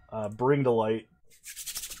 Bring to Light.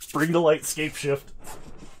 Bring to Light, Scapeshift.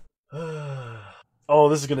 Oh,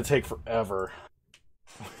 this is gonna take forever.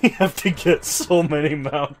 We have to get so many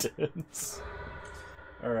mountains.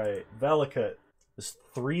 Alright, Valakut. There's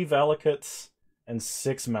 3 Valakuts and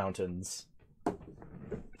 6 mountains.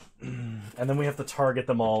 And then we have to target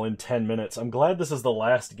them all in 10 minutes. I'm glad this is the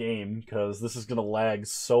last game, because this is gonna lag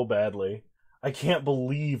so badly. I can't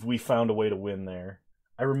believe we found a way to win there.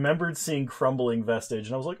 I remembered seeing Crumbling Vestige,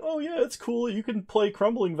 and I was like, oh yeah, it's cool. You can play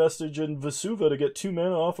Crumbling Vestige and Vesuva to get 2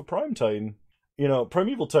 mana off of Prime Titan. You know,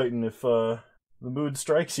 Primeval Titan if the mood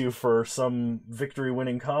strikes you for some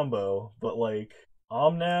victory-winning combo. But, like,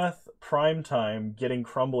 Omnath, Primetime, getting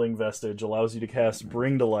Crumbling Vestige allows you to cast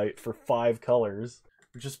Bring to Light for 5 colors,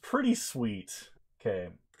 which is pretty sweet. Okay,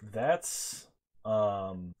 that's 3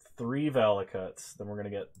 Valakuts. Then we're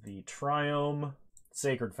going to get the Triome,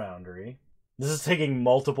 Sacred Foundry. This is taking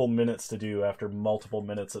multiple minutes to do after multiple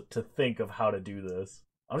minutes to think of how to do this.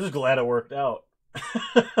 I'm just glad it worked out.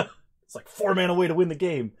 It's like 4 mana way to win the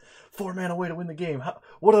game. 4 mana way to win the game.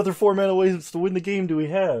 What other 4 mana ways to win the game do we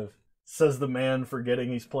have? Says the man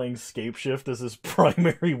forgetting he's playing Scapeshift as his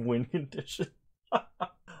primary win condition.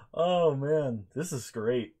 Oh man, this is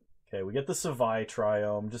great. Okay, we get the Savai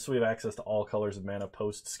Triome, just so we have access to all colors of mana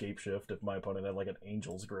post Scapeshift if my opponent had like an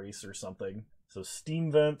Angel's Grace or something. So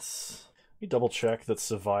Steam Vents. Let me double check that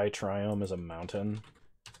Savai Triome is a mountain.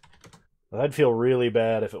 I'd feel really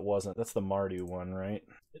bad if it wasn't. That's the Mardu one, right?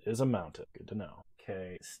 It is a mountain. Good to know.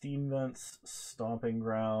 Okay, steam vents, stomping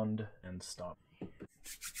ground, and stomp.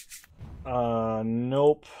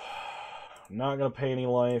 Nope. Not gonna pay any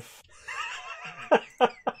life.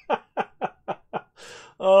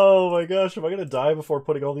 Oh my gosh, am I gonna die before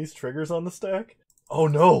putting all these triggers on the stack? Oh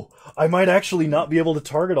no! I might actually not be able to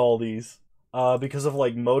target all these. Because of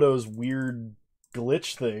like Moto's weird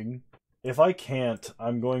glitch thing. If I can't,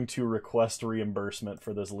 I'm going to request reimbursement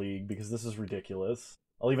for this league because this is ridiculous.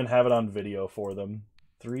 I'll even have it on video for them.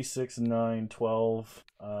 3, 6, 9, 12,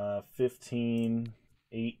 15,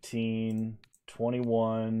 18,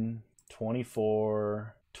 21,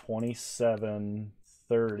 24, 27,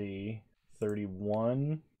 30,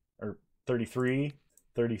 31, or 33,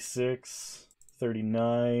 36,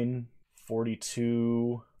 39,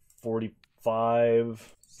 42,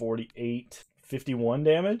 45, 48, 51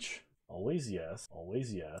 damage. Always yes,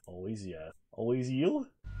 always yes, always yes, always yield.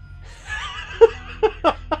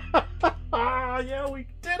 Yeah, we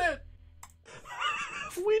did it!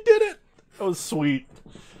 We did it! That was sweet.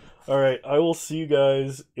 Alright, I will see you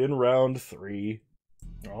guys in round 3.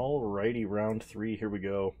 Alrighty, round 3, here we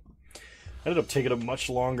go. I ended up taking a much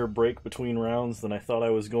longer break between rounds than I thought I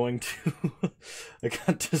was going to. I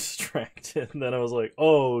got distracted, and then I was like,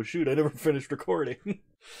 oh shoot, I never finished recording.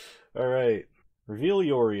 Alright, reveal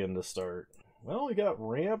Yorion to start. Well, we got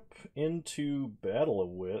ramp into Battle of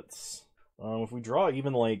Wits. If we draw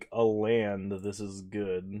even like a land, this is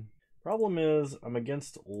good. Problem is, I'm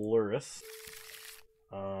against Luris.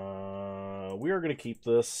 We are going to keep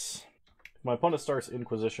this. If my opponent starts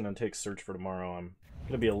Inquisition and takes Search for Tomorrow, I'm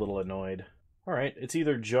going to be a little annoyed. Alright, it's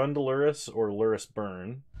either Jund Luris or Luris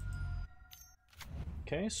Burn.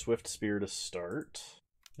 Okay, Swift Spear to start.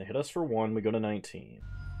 They hit us for 1, we go to 19.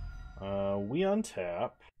 We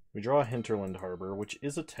untap. We draw a Hinterland Harbor, which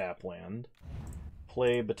is a tap land.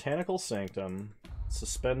 Play Botanical Sanctum,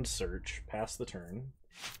 suspend Search, pass the turn.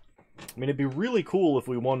 I mean, it'd be really cool if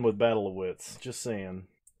we won with Battle of Wits, just saying.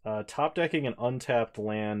 Top decking an untapped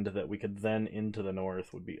land that we could then into the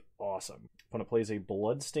north would be awesome. Opponent plays a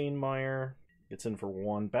Bloodstained Mire, gets in for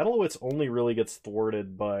 1. Battle of Wits only really gets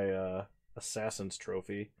thwarted by Assassin's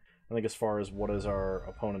Trophy. I think as far as what is our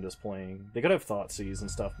opponent is playing. They could have Thoughtseize and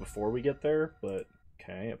stuff before we get there, but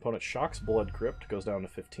okay. Opponent shocks Blood Crypt, goes down to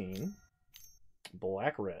 15.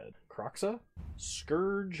 Black-red. Kroxa?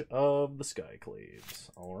 Scourge of the Skyclaves.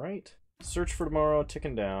 Alright. Search for Tomorrow,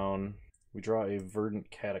 ticking down. We draw a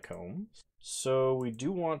Verdant Catacombs. So we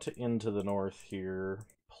do want to into the north here.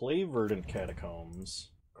 Play Verdant Catacombs.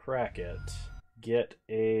 Crack it. Get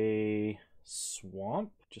a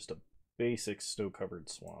swamp. Just a basic snow-covered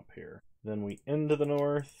swamp here. Then we into the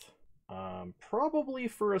north. Probably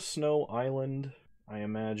for a snow island, I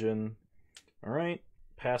imagine. Alright.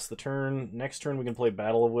 Pass the turn. Next turn we can play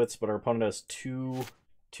Battle of Wits, but our opponent has two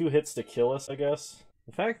hits to kill us, I guess.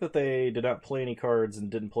 The fact that they did not play any cards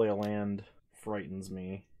and didn't play a land frightens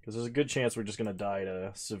me, because there's a good chance we're just going to die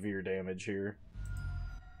to severe damage here.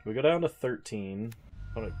 We go down to 13.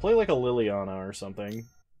 Play like a Liliana or something.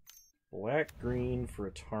 Black-green for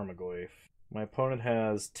a Tarmogoyf. My opponent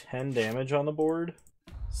has 10 damage on the board.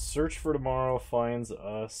 Search for Tomorrow finds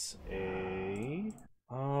us a...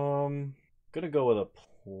 gonna go with a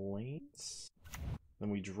Plains.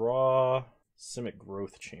 Then we draw Simic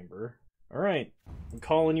Growth Chamber. Alright, I'm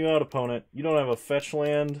calling you out, opponent. You don't have a fetch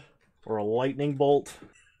land, or a lightning bolt,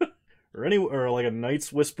 or like a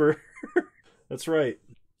Night's Whisper. That's right.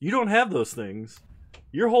 You don't have those things.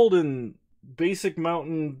 You're holding basic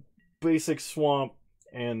mountain, basic swamp,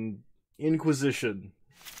 and Inquisition.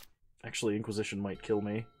 Actually, Inquisition might kill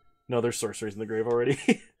me. No, there's sorceries in the grave already.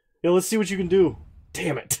 Yeah, let's see what you can do.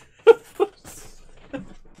 Damn it.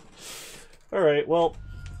 Alright, well,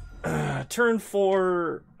 turn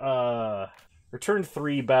 4, or turn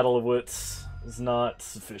 3 Battle of Wits is not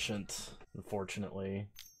sufficient, unfortunately.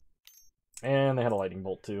 And they had a lightning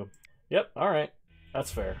bolt too. Yep, alright.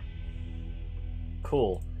 That's fair.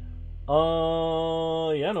 Cool.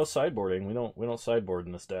 Yeah, no sideboarding. We don't sideboard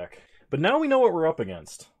in this deck. But now we know what we're up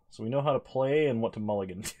against. So we know how to play and what to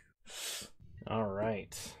mulligan to.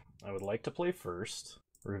 Alright. I would like to play first.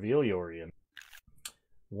 Reveal Yorion.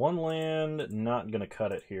 1 land, not gonna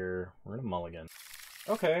cut it here. We're gonna mulligan.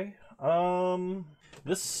 Okay.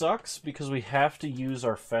 This sucks because we have to use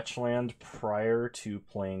our fetch land prior to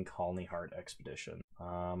playing Colony Heart Expedition.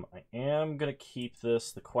 I am gonna keep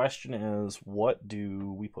this. The question is, what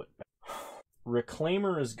do we put back?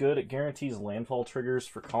 Reclaimer is good. It guarantees landfall triggers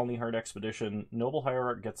for Colony Heart Expedition. Noble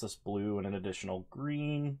Hierarch gets us blue and an additional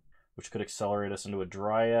green, which could accelerate us into a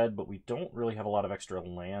Dryad, but we don't really have a lot of extra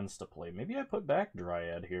lands to play. Maybe I put back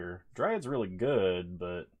Dryad here. Dryad's really good,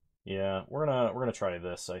 but Yeah, we're gonna try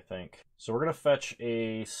this, I think. So we're gonna fetch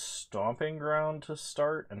a Stomping Ground to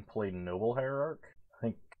start and play Noble Hierarch.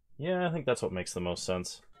 I think that's what makes the most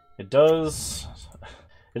sense. It does.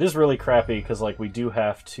 It is really crappy because like we do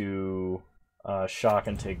have to shock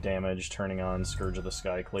and take damage, turning on Scourge of the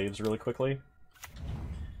Skyclaves really quickly.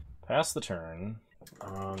 Pass the turn.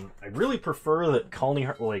 I really prefer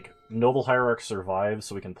that Noble Hierarch survives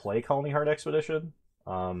so we can play Colony Heart Expedition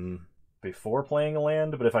before playing a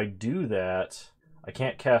land, but if I do that, I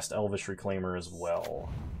can't cast Elvish Reclaimer as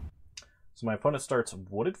well. So my opponent starts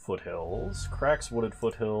Wooded Foothills, cracks Wooded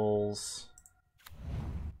Foothills,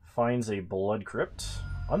 finds a Blood Crypt,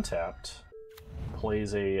 untapped,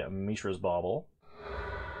 plays a Mishra's Bauble,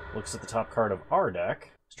 looks at the top card of our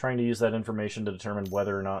deck, is trying to use that information to determine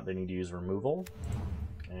whether or not they need to use removal,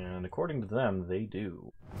 and according to them, they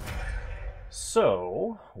do.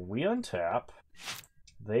 So, we untap,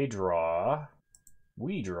 they draw,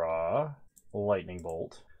 we draw, Lightning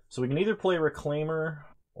Bolt. So we can either play Reclaimer,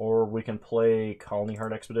 or we can play Colony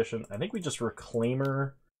Heart Expedition. I think we just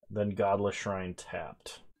Reclaimer, then Godless Shrine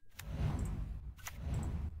tapped.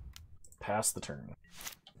 Pass the turn.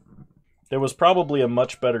 There was probably a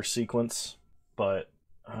much better sequence, but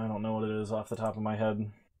I don't know what it is off the top of my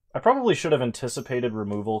head. I probably should have anticipated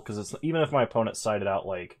removal, because it's even if my opponent sided out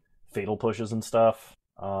like Fatal Pushes and stuff,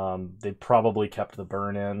 they probably kept the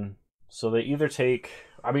burn in. So they either take...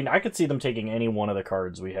 I mean, I could see them taking any one of the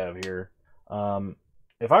cards we have here.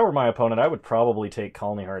 If I were my opponent, I would probably take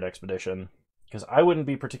Colony Heart Expedition, because I wouldn't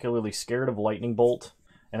be particularly scared of Lightning Bolt.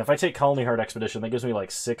 And if I take Colony Heart Expedition, that gives me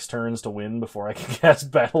like 6 turns to win before I can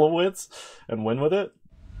cast Battle of Wits and win with it.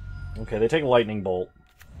 Okay, they take Lightning Bolt.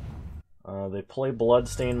 They play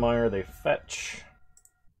Bloodstained Mire, they fetch.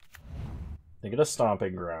 They get a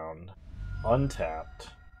Stomping Ground. Untapped.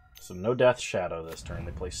 So no Death Shadow this turn.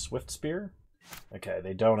 They play Swift Spear. Okay,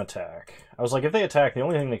 they don't attack. I was like, if they attack, the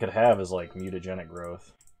only thing they could have is like Mutagenic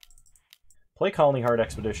Growth. Play Colony Heart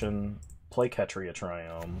Expedition. Play Ketria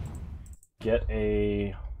Triome. Get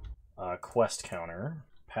a quest counter.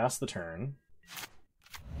 Pass the turn.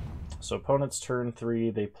 So opponent's turn 3,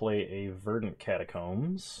 they play a Verdant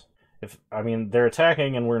Catacombs. I mean, they're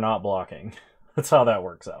attacking and we're not blocking. That's how that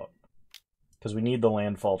works out. Because we need the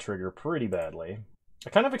landfall trigger pretty badly. I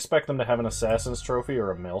kind of expect them to have an Assassin's Trophy or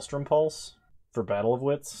a Maelstrom Pulse for Battle of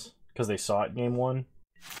Wits, because they saw it game 1.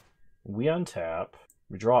 We untap.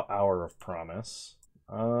 We draw Hour of Promise.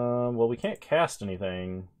 Well, we can't cast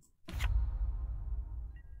anything.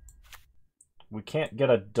 We can't get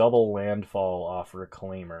a double landfall off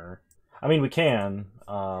Reclaimer. I mean, we can,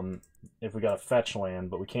 if we got a fetch land,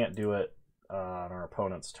 but we can't do it on our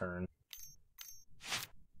opponent's turn.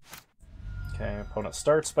 Okay, opponent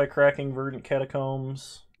starts by cracking Verdant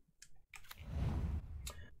Catacombs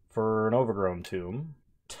for an Overgrown Tomb.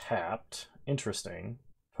 Tapped. Interesting.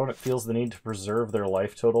 Opponent feels the need to preserve their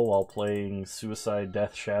life total while playing Suicide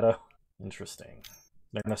Death Shadow. Interesting.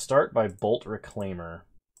 They're going to start by Bolt Reclaimer.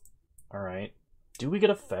 Alright. Do we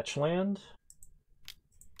get a fetch land?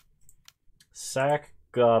 Sack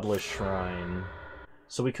Godless Shrine.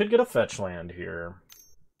 So we could get a fetch land here.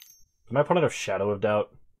 Does my opponent have Shadow of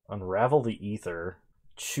Doubt? Unravel the Ether.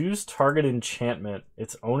 Choose target enchantment.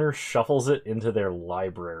 Its owner shuffles it into their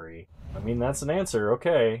library. I mean, that's an answer.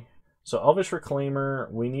 Okay. So Elvish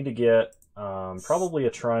Reclaimer, we need to get probably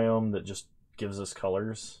a Triome that just gives us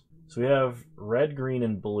colors. So we have red, green,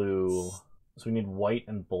 and blue. So we need white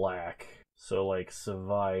and black. So like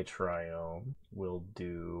Savai Triome will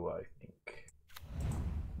do, I think.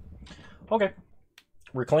 Okay.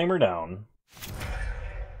 Reclaimer down.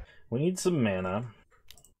 We need some mana.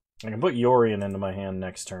 I can put Yorion into my hand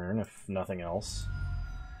next turn, if nothing else.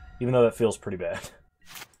 Even though that feels pretty bad.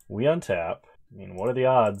 We untap. I mean, what are the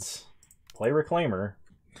odds? Play Reclaimer.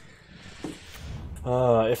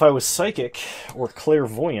 If I was Psychic or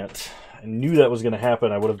Clairvoyant, I knew that was going to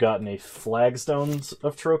happen, I would have gotten a Flagstones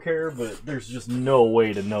of Trocaire, but there's just no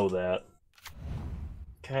way to know that.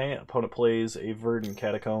 Okay, opponent plays a Verdant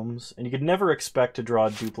Catacombs, and you could never expect to draw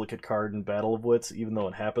a duplicate card in Battle of Wits, even though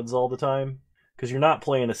it happens all the time, because you're not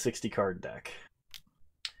playing a 60-card deck.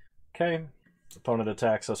 Okay, opponent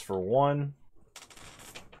attacks us for 1.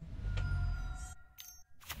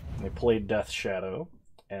 They played Death Shadow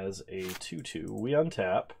as a 2/2. We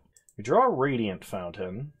untap. We draw a Radiant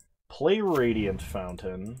Fountain. Play Radiant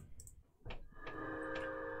Fountain.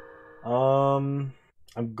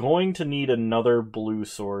 I'm going to need another blue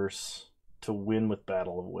source to win with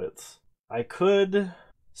Battle of Wits. I could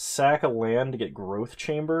sack a land to get Growth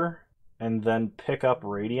Chamber, and then pick up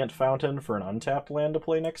Radiant Fountain for an untapped land to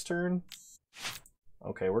play next turn.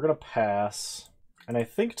 Okay, we're going to pass. And I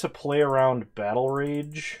think to play around Battle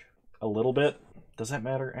Rage, a little bit. Does that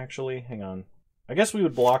matter, actually? Hang on. I guess we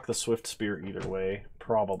would block the Swift Spear either way,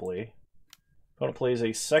 probably. Opponent plays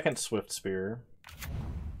a second Swift Spear.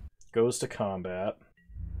 Goes to combat.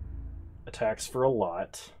 Attacks for a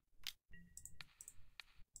lot.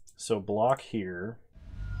 So block here.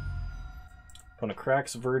 Opponent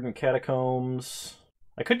cracks Verdant Catacombs.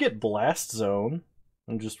 I could get Blast Zone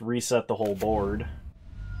and just reset the whole board.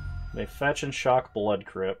 They fetch and shock Blood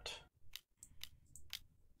Crypt.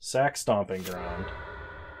 Sack Stomping Ground.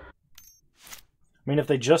 I mean, if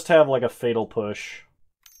they just have like a Fatal Push,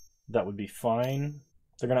 that would be fine.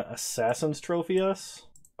 They're gonna Assassin's Trophy us.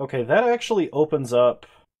 Okay, that actually opens up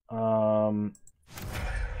a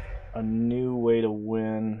new way to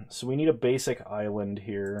win. So we need a basic island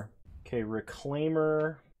here. Okay,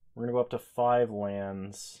 Reclaimer. We're gonna go up to 5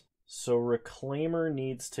 lands. So Reclaimer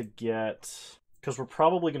needs to get... Because we're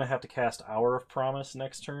probably gonna have to cast Hour of Promise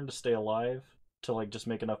next turn to stay alive. To like just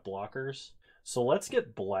make enough blockers. So let's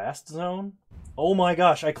get Blast Zone. Oh my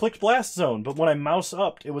gosh, I clicked Blast Zone, but when I mouse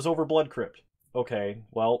upped, it was over Blood Crypt. Okay,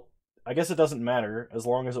 well, I guess it doesn't matter as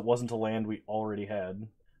long as it wasn't a land we already had.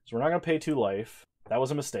 So we're not going to pay 2 life. That was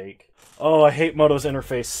a mistake. Oh, I hate Moto's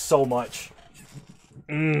interface so much.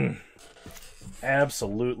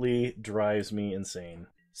 Absolutely drives me insane.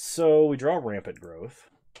 So we draw Rampant Growth.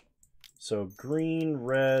 So green,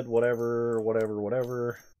 red, whatever, whatever,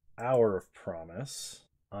 whatever. Hour of Promise.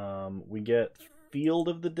 We get Field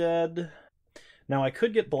of the Dead. Now I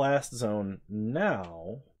could get Blast Zone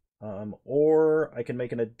now, or I can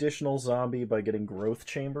make an additional zombie by getting Growth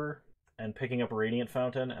Chamber and picking up Radiant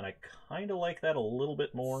Fountain, and I kind of like that a little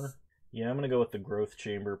bit more. Yeah, I'm going to go with the Growth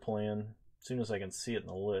Chamber plan. As soon as I can see it in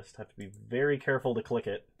the list. Have to be very careful to click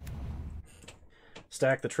it.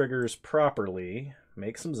 Stack the triggers properly.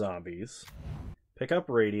 Make some zombies. Pick up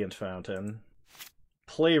Radiant Fountain.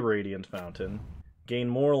 Play Radiant Fountain. Gain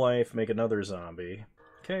more life, make another zombie.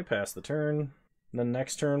 Okay, pass the turn. And then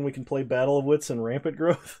next turn we can play Battle of Wits and Rampant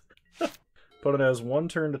Growth. Opponent has 1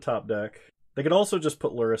 turn to top deck. They could also just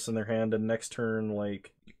put Luris in their hand and next turn,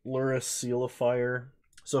 like, Luris Seal of Fire.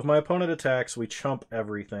 So if my opponent attacks, we chump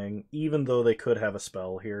everything, even though they could have a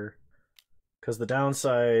spell here. Because the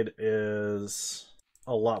downside is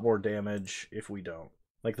a lot more damage if we don't.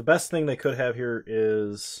 Like, the best thing they could have here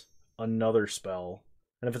is another spell.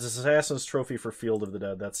 And if it's Assassin's Trophy for Field of the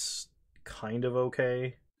Dead, that's kind of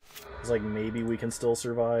okay. It's like, maybe we can still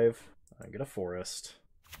survive. I get a Forest.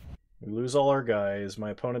 We lose all our guys.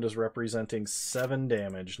 My opponent is representing 7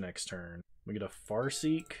 damage next turn. We get a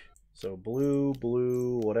Farseek. So blue,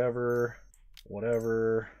 blue, whatever,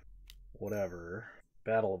 whatever, whatever.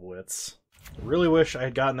 Battle of Wits. I really wish I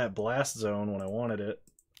had gotten that Blast Zone when I wanted it.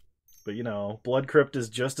 But, you know, Blood Crypt is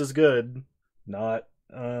just as good. Not.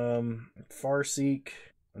 Farseek.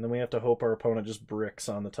 And then we have to hope our opponent just bricks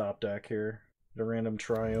on the top deck here. Get a random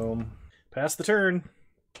Triome. Pass the turn.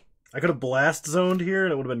 I could have Blast Zoned here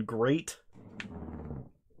and it would have been great.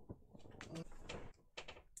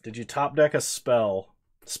 Did you top deck a spell?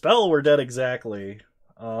 Spell, we're dead exactly.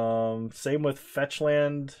 Same with Fetch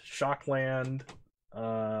Land, Shock Land.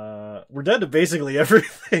 We're dead to basically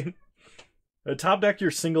everything. Top deck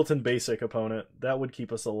your Singleton basic opponent. That would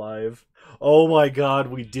keep us alive. Oh my god,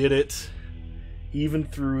 we did it. Even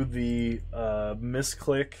through the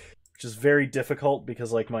misclick, which is very difficult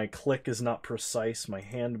because like my click is not precise. My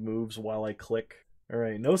hand moves while I click.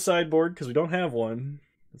 Alright, no sideboard because we don't have one.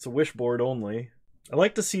 It's a wish board only. I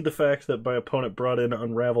like to see the fact that my opponent brought in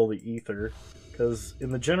Unravel the Ether, because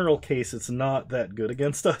in the general case it's not that good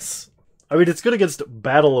against us. I mean, it's good against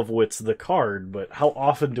Battle of Wits, the card, but how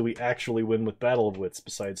often do we actually win with Battle of Wits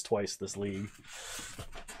besides twice this league?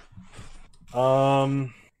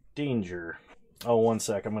 Danger. Oh, 1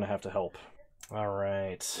 sec, I'm going to have to help.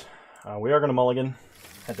 Alright. We are going to mulligan.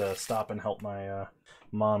 Had to stop and help my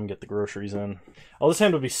mom get the groceries in. Oh, this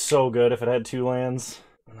hand would be so good if it had 2 lands.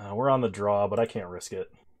 We're on the draw, but I can't risk it.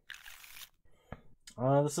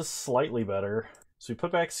 This is slightly better. So we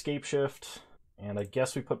put back Scapeshift, and I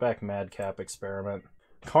guess we put back Madcap Experiment.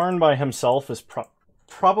 Karn by himself is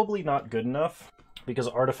probably not good enough, because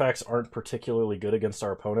artifacts aren't particularly good against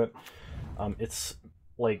our opponent. It's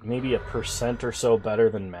like maybe 1% or so better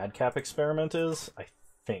than Madcap Experiment is, I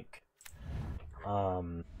think.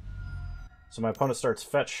 So my opponent starts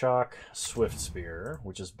Fetch Shock, Swift Spear,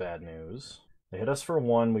 which is bad news. They hit us for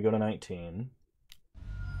 1, we go to 19.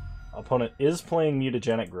 Opponent is playing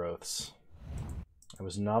Mutagenic Growths. I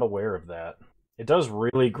was not aware of that. It does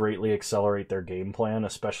really greatly accelerate their game plan,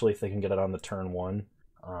 especially if they can get it on the turn 1.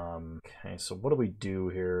 Okay, so what do we do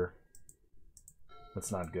here?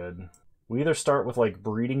 That's not good. We either start with like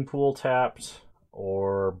Breeding Pool tapped,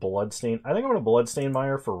 or Bloodstain. I think I'm going to Bloodstain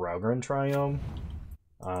Mire for Raugrin Triome.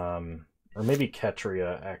 Or maybe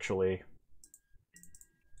Ketria, actually.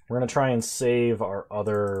 We're going to try and save our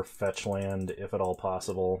other fetch land, if at all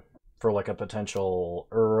possible, for like a potential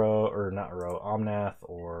Uro, or not Uro, Omnath,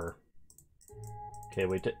 or... Okay,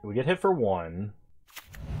 we get hit for 1.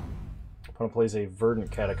 Opponent plays a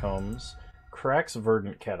Verdant Catacombs. Cracks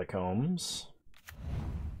Verdant Catacombs.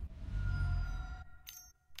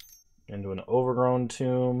 Into an Overgrown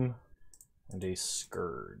Tomb. And a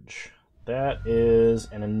Scourge. That is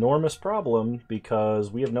an enormous problem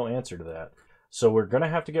because we have no answer to that. So we're going to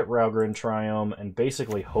have to get Raugrin Triome and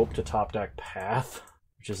basically hope to top deck Path,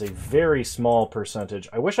 which is a very small percentage.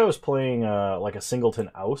 I wish I was playing like a Singleton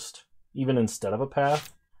Oust, even instead of a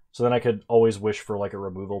Path. So then I could always wish for like a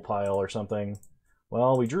removal pile or something.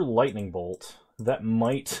 Well, we drew Lightning Bolt. That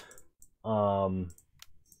might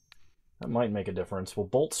make a difference. We'll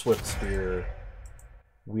Bolt Swift Spear.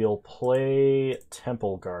 We'll play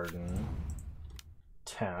Temple Garden.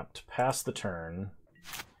 Tapped. Pass the turn.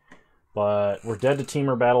 But we're dead to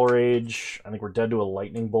Temur Battle Rage. I think we're dead to a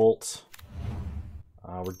Lightning Bolt.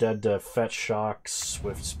 We're dead to Fetch Shock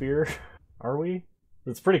Swift Spear. Are we?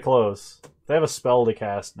 It's pretty close. If they have a spell to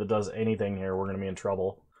cast that does anything here, we're going to be in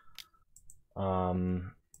trouble. Yep,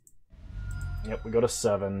 we go to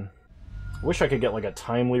 7. Wish I could get like a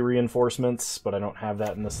Timely Reinforcements, but I don't have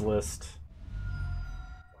that in this list.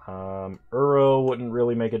 Uro wouldn't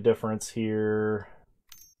really make a difference here.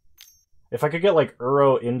 If I could get like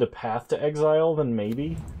Uro into Path to Exile, then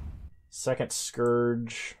maybe. Second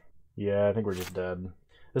Scourge. Yeah, I think we're just dead.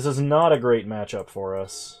 This is not a great matchup for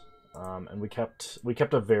us. And we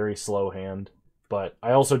kept a very slow hand. But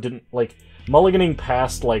I also didn't like mulliganing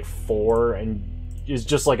past like 4 and is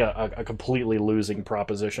just like a completely losing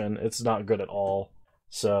proposition. It's not good at all.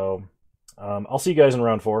 So I'll see you guys in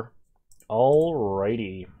round 4.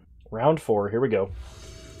 Alrighty. Round 4, here we go.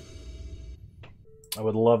 I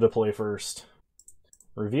would love to play first.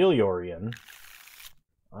 Reveal Yorion.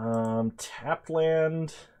 Tapped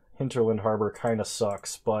land, Hinterland Harbor kind of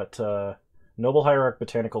sucks, but Noble Hierarch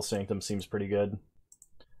Botanical Sanctum seems pretty good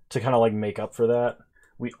to kind of like make up for that.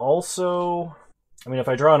 We also, I mean, if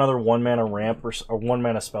I draw another 1-mana ramp or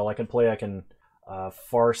 1-mana spell I can play, I can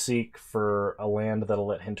Farseek for a land that'll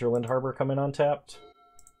let Hinterland Harbor come in untapped.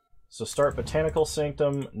 So start Botanical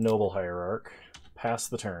Sanctum, Noble Hierarch, pass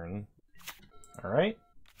the turn. Alright.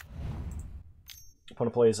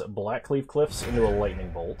 Opponent plays Blackcleave Cliffs into a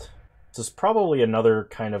Lightning Bolt. This is probably another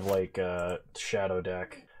kind of like shadow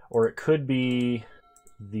deck. Or it could be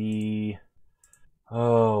the...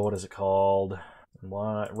 Oh, what is it called?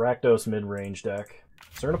 Rakdos mid-range deck.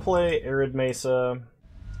 So we're going to play Arid Mesa,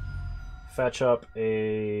 fetch up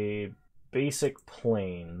a basic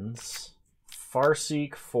Plains,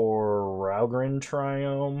 Farseek for Raugrin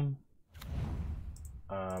Triome,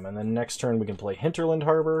 and then next turn we can play Hinterland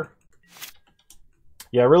Harbor.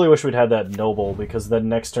 Yeah, I really wish we'd had that Noble, because then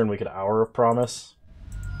next turn we could Hour of Promise.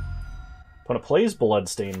 Opponent plays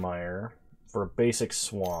Bloodstained Mire for a basic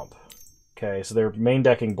Swamp. Okay, so they're main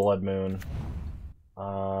decking Blood Moon.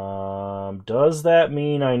 Does that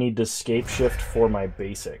mean I need to Scapeshift for my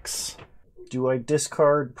basics? Do I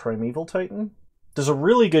discard Primeval Titan? There's a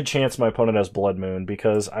really good chance my opponent has Blood Moon,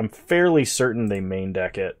 because I'm fairly certain they main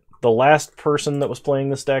deck it. The last person that was playing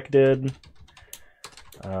this deck did.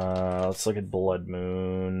 Let's look at Blood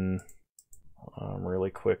Moon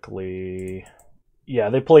really quickly. Yeah,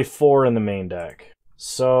 they play 4 in the main deck.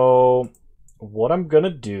 So what I'm going to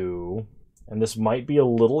do, and this might be a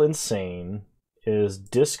little insane, is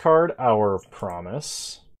discard Hour of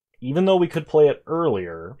Promise. Even though we could play it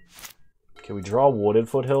earlier. Can we draw Wooded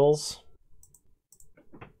Foothills?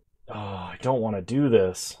 Oh, I don't want to do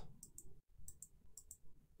this.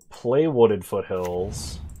 Play Wooded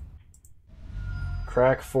Foothills.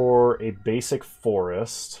 Crack for a basic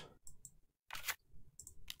forest.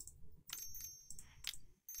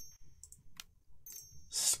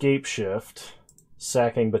 Scapeshift.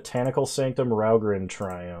 Sacking Botanical Sanctum, Raugrin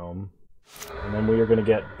Triome. And then we are going to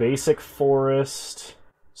get basic forest.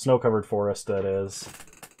 Snow-covered forest, that is.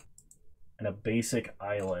 And a basic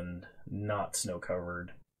island, not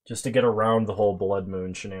snow-covered. Just to get around the whole Blood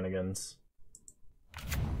Moon shenanigans.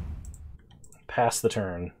 Pass the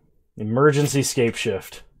turn. Emergency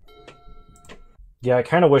Scapeshift. Yeah, I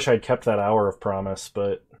kind of wish I'd kept that Hour of Promise,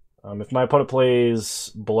 but if my opponent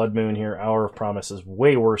plays Blood Moon here, Hour of Promise is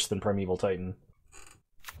way worse than Primeval Titan.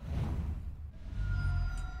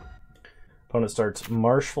 Opponent starts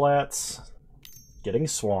Marsh Flats, getting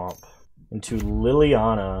Swamp, into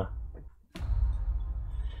Liliana.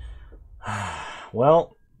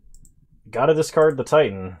 Well, gotta discard the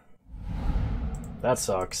Titan. That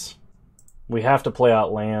sucks. We have to play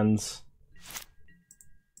out lands.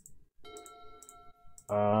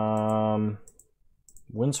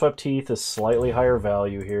 Windswept Teeth is slightly higher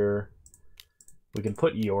value here. We can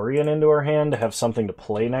put Yorion into our hand to have something to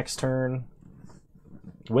play next turn.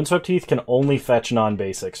 Windswept Teeth can only fetch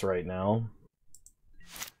non-basics right now.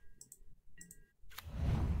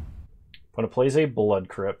 When it plays a Blood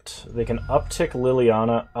Crypt, they can uptick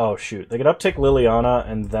Liliana. Oh, shoot. They can uptick Liliana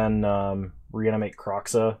and then reanimate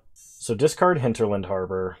Kroxa. So discard Hinterland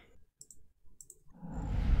Harbor.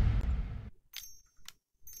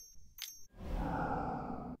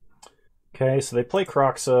 Okay, so they play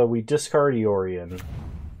Kroxa. We discard Yorion.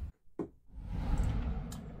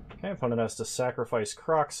 Okay, opponent has to sacrifice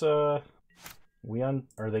Kroxa.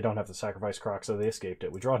 Or they don't have to sacrifice Kroxa. They escaped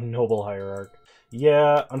it. We draw Noble Hierarch.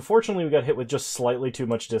 Yeah, unfortunately we got hit with just slightly too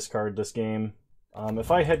much discard this game. If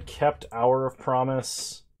I had kept Hour of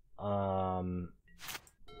Promise,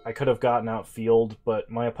 I could have gotten outfield, but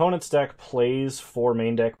my opponent's deck plays 4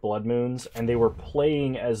 main deck Blood Moons, and they were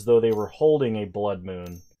playing as though they were holding a Blood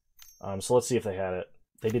Moon. So let's see if they had it.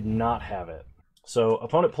 They did not have it. So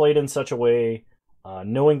opponent played in such a way,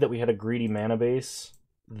 knowing that we had a greedy mana base,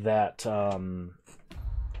 that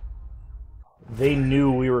they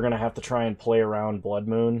knew we were going to have to try and play around Blood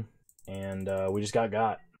Moon, and we just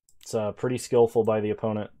got. It's pretty skillful by the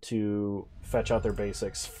opponent to fetch out their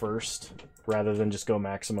basics first, rather than just go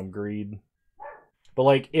maximum greed. But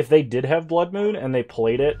like, if they did have Blood Moon and they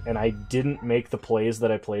played it, and I didn't make the plays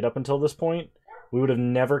that I played up until this point, we would have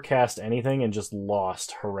never cast anything and just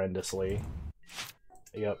lost horrendously.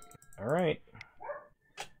 Yep. Alright.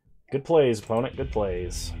 Good plays, opponent. Good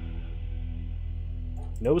plays.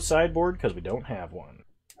 No sideboard, because we don't have one.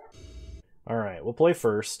 Alright, we'll play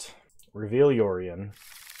first. Reveal Yorion.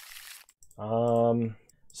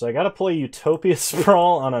 So I gotta play Utopia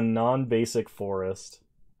Sprawl on a non-basic forest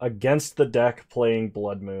against the deck playing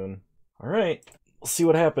Blood Moon. Alright, we'll see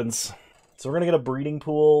what happens. So we're going to get a breeding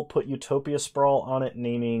pool, put Utopia Sprawl on it,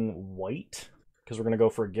 naming white, because we're going to go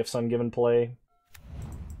for a Gifts Ungiven play.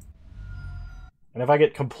 And if I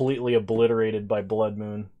get completely obliterated by Blood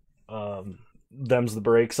Moon, them's the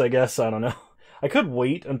breaks, I guess. I don't know. I could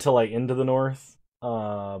wait until I Into the North,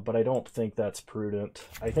 but I don't think that's prudent.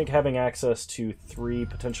 I think having access to 3,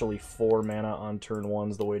 potentially 4 mana on turn 1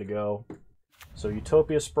 is the way to go. So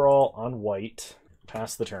Utopia Sprawl on white,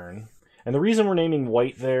 pass the turn. And the reason we're naming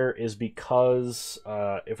white there is because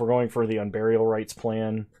if we're going for the Unburial Rites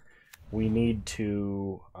plan, we need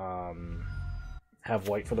to have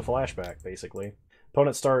white for the flashback, basically.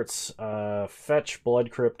 Opponent starts fetch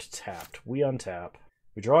Blood Crypt tapped. We untap.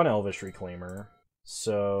 We draw an Elvish Reclaimer.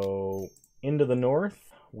 So Into the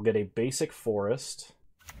North, we'll get a basic forest.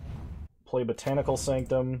 Play Botanical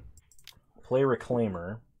Sanctum. Play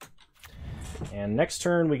Reclaimer. And next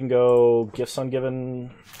turn we can go Gifts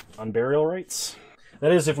Ungiven on Burial Rites.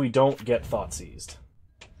 That is if we don't get Thoughtseized.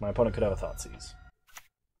 My opponent could have a Thoughtseize.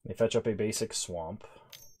 They fetch up a basic Swamp.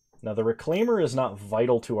 Now the Reclaimer is not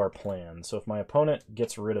vital to our plan, so if my opponent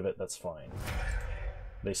gets rid of it, that's fine.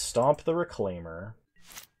 They stomp the Reclaimer.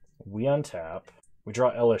 We untap. We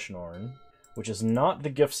draw Elish Norn, which is not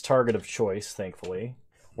the gift's target of choice, thankfully.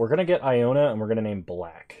 We're going to get Iona, and we're going to name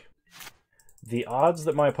Black. The odds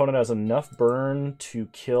that my opponent has enough burn to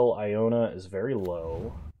kill Iona is very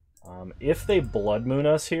low. If they Blood Moon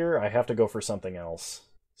us here, I have to go for something else.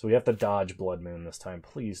 So we have to dodge Blood Moon this time.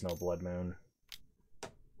 Please, no Blood Moon.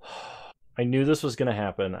 I knew this was going to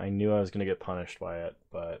happen. I knew I was going to get punished by it,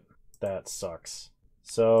 but that sucks.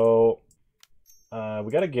 So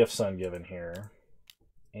we got a Gifts Ungiven here.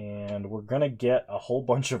 And we're going to get a whole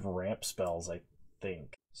bunch of ramp spells, I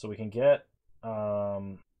think. So we can get...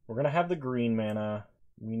 we're going to have the green mana.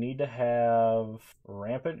 We need to have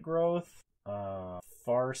Rampant Growth,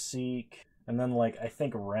 Farseek, and then, like, I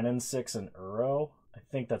think Renin 6 and Uro. I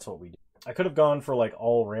think that's what we do. I could have gone for, like,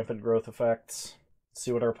 all Rampant Growth effects. Let's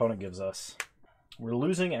see what our opponent gives us. We're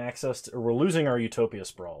losing access to... Or we're losing our Utopia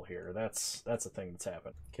Sprawl here. That's a thing that's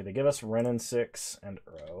happened. Okay, they give us Renin 6 and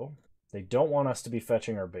Uro. They don't want us to be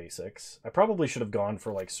fetching our basics. I probably should have gone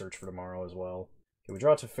for, like, Search for Tomorrow as well. Okay, we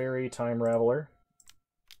draw Teferi, Time Raveler.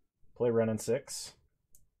 Play Renin 6.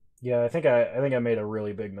 Yeah, I think I made a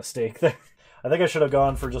really big mistake there. I think I should have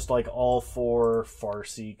gone for just like all 4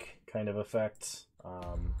 Farseek kind of effects.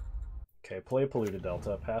 Okay, play Polluted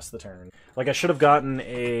Delta, pass the turn. Like I should have gotten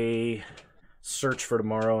a Search for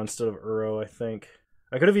Tomorrow instead of Uro, I think.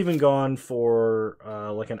 I could have even gone for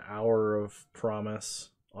like an Hour of Promise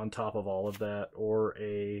on top of all of that, or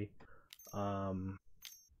a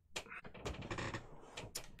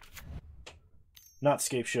not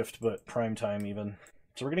Scapeshift, but Primetime even.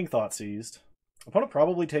 So we're getting Thoughtseized. Opponent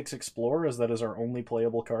probably takes Explore, as that is our only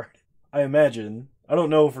playable card. I imagine. I don't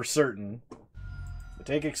know for certain. But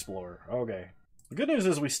take Explore. Okay. The good news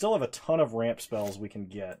is we still have a ton of ramp spells we can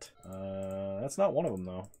get. That's not one of them,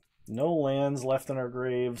 though. No lands left in our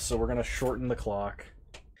graves, so we're going to shorten the clock.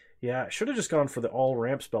 Yeah, I should have just gone for the all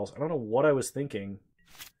ramp spells. I don't know what I was thinking.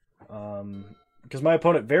 Because my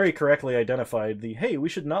opponent very correctly identified the, hey, we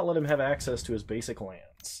should not let him have access to his basic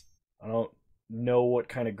lands. I don't know what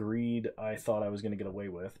kind of greed I thought I was going to get away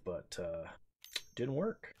with, but didn't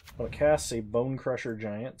work. I'm going to cast a Bone Crusher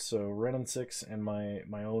Giant, so Ren and 6 and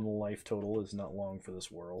my own life total is not long for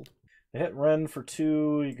this world. I hit Ren for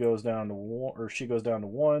 2, he goes down to 1, or she goes down to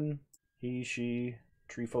 1. He, she,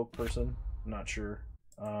 tree folk person, I'm not sure.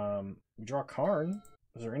 We draw Karn.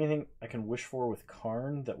 Is there anything I can wish for with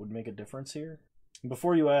Karn that would make a difference here?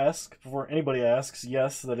 Before anybody asks,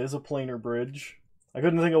 yes, that is a planar bridge. I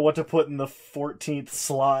couldn't think of what to put in the 14th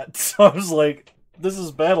slot, so I was like, this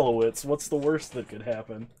is Battlewits, what's the worst that could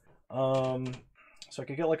happen? So I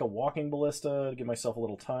could get like a Walking Ballista to give myself a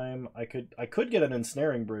little time. I could get an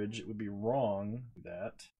Ensnaring Bridge. It would be wrong to do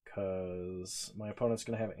that, because my opponent's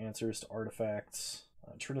going to have answers to artifacts.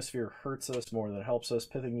 Trinisphere hurts us more than it helps us.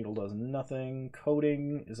 Pithing Needle does nothing.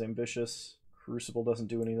 Coding is ambitious. Crucible doesn't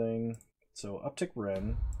do anything. So uptick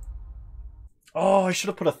Ren. Oh, I should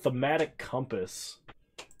have put a Thematic Compass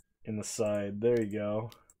in the side. There you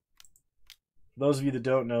go. For those of you that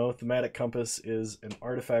don't know, Thematic Compass is an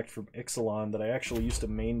artifact from Ixalan that I actually used to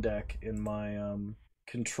main deck in my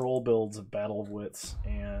control builds of Battle of Wits,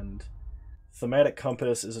 and Thematic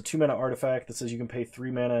Compass is a 2-mana artifact that says you can pay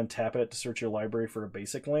 3 mana and tap it to search your library for a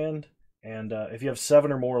basic land. And if you have 7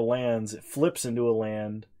 or more lands, it flips into a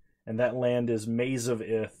land, and that land is Maze of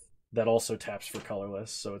Ith that also taps for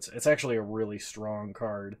colorless. So it's actually a really strong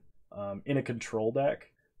card in a control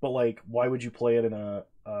deck. But like, why would you play it in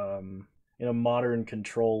a modern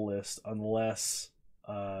control list unless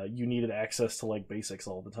you needed access to like basics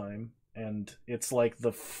all the time? And it's like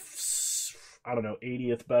the I don't know,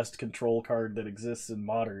 80th best control card that exists in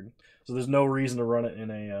Modern. So there's no reason to run it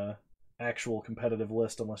in a actual competitive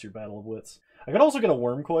list unless you're Battle of Wits. I could also get a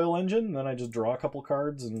Wormcoil Engine, and then I just draw a couple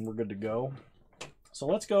cards and we're good to go. So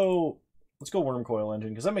let's go Wormcoil Engine,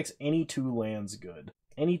 because that makes any 2 lands good.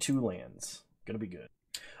 Any 2 lands. Gonna be good.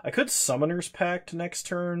 I could Summoner's Pact next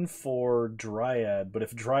turn for Dryad, but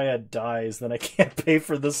if Dryad dies, then I can't pay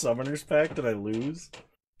for the Summoner's Pact and I lose.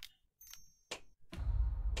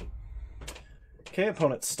 Okay,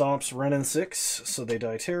 opponent stomps Ren and 6, so they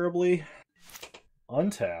die terribly.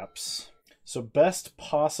 Untaps. So best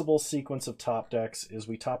possible sequence of top decks is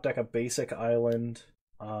we top deck a basic island,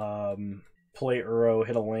 play Uro,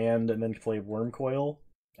 hit a land, and then play Wormcoil,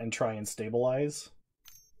 and try and stabilize.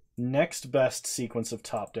 Next best sequence of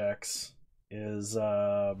top decks is,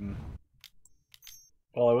 well,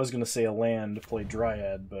 I was going to say a land to play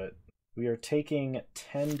Dryad, but we are taking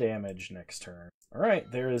 10 damage next turn.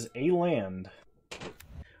 Alright, there is a land.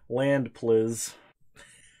 Land, please.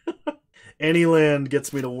 Any land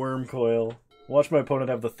gets me to Wormcoil. Watch my opponent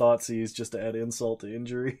have the Thoughtseize just to add insult to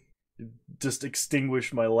injury. Just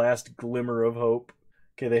extinguish my last glimmer of hope.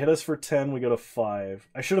 Okay, they hit us for 10, we go to 5.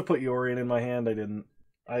 I should have put Yorion in my hand, I didn't.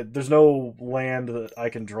 There's no land that I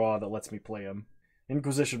can draw that lets me play him.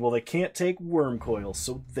 Inquisition, well, they can't take Wormcoil,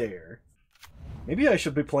 so there. Maybe I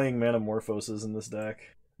should be playing Manamorphoses in this deck.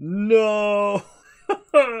 No!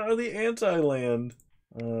 The anti-land.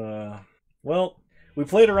 Well, we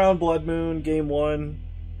played around Blood Moon game 1,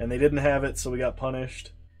 and they didn't have it, so we got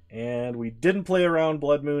punished. And we didn't play around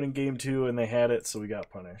Blood Moon in game 2, and they had it, so we got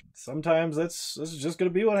punished. Sometimes this is just going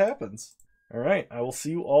to be what happens. Alright, I will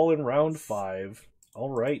see you all in round 5.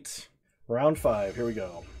 Alright, round 5, here we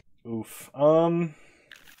go. Oof. I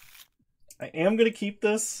am going to keep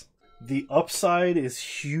this. The upside is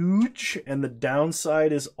huge, and the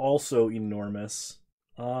downside is also enormous.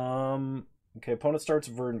 Okay, opponent starts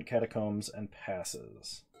Verdant Catacombs and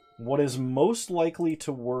passes. What is most likely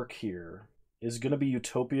to work here is going to be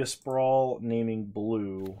Utopia Sprawl naming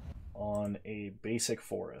blue on a basic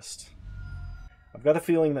forest. I've got a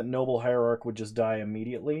feeling that Noble Hierarch would just die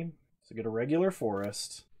immediately, so get a regular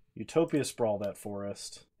forest, Utopia Sprawl that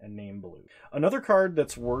forest, and name blue. Another card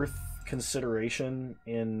that's worth consideration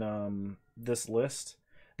in this list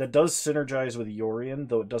that does synergize with Yorion,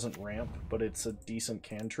 though it doesn't ramp, but it's a decent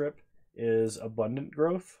cantrip, is Abundant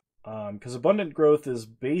Growth. Because Abundant Growth is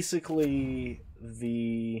basically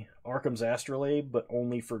the Arkham's Astrolabe, but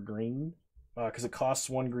only for green. Because it costs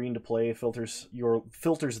 1 green to play, filters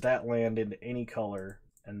that land into any color,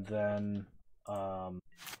 and then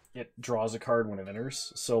it draws a card when it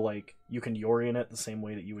enters. So like you can Yorion it the same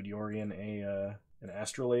way that you would Yorion an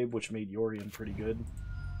Astrolabe, which made Yorion pretty good.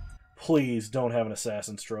 Please don't have an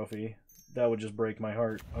Assassin's Trophy. That would just break my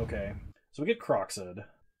heart. Okay. So we get Croxid.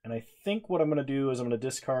 And I think what I'm going to do is I'm going to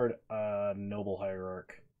discard Noble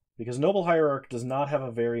Hierarch. Because Noble Hierarch does not have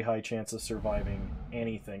a very high chance of surviving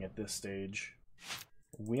anything at this stage.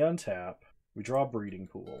 We untap. We draw Breeding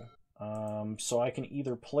Pool. So I can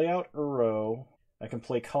either play out Uro. I can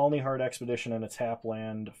play Colony Heart Expedition and a tap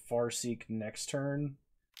land Farseek next turn.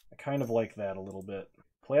 I kind of like that a little bit.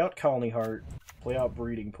 Play out Colony Heart. Play out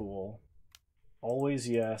Breeding Pool. Always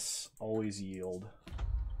yes. Always yield.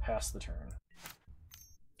 Pass the turn.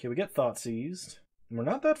 Okay, we get Thoughtseized. We're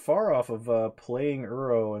not that far off of playing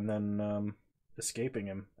Uro and then escaping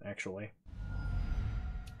him, actually.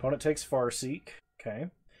 Opponent takes Farseek. Okay.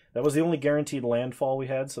 That was the only guaranteed landfall we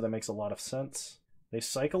had, so that makes a lot of sense. They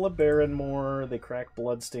cycle a Barrenmoor. They crack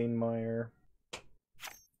Bloodstained Mire.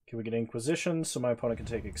 Okay, we get Inquisition, so my opponent can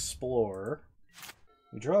take Explore.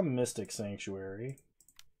 We draw Mystic Sanctuary.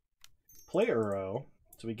 Play Uro.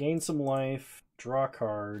 So we gain some life. Draw a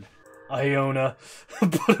card. Iona.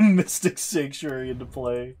 Put a Mystic Sanctuary into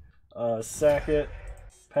play. Sack it.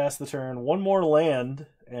 Pass the turn. One more land,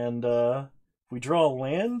 and if we draw a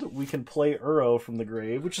land, we can play Uro from the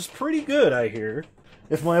grave, which is pretty good, I hear.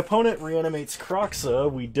 If my opponent reanimates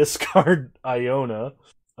Kroxa, we discard Iona.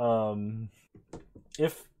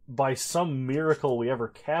 If by some miracle we ever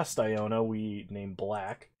cast Iona, we name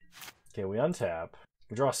black. Okay, we untap.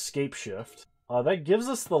 We draw Scapeshift. That gives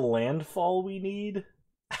us the landfall we need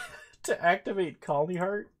to activate Colony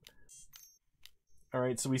Heart.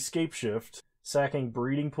 Alright, so we Scapeshift, sacking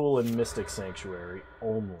Breeding Pool and Mystic Sanctuary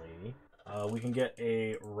only. We can get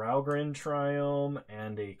a Raugrin Triome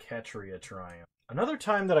and a Ketria Triome. Another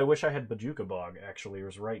time that I wish I had Bojuka Bog, actually,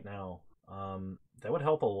 was right now. That would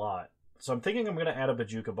help a lot. So I'm thinking I'm going to add a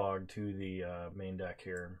Bojuka Bog to the main deck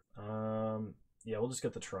here. Yeah, we'll just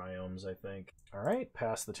get the Triomes, I think. Alright,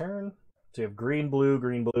 pass the turn. So you have green, blue,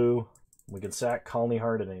 green, blue. We can sack Colony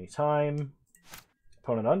Heart at any time.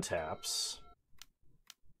 Opponent untaps.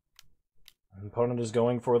 Opponent is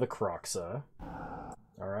going for the Kroxa.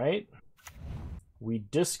 Alright. We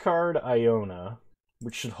discard Iona,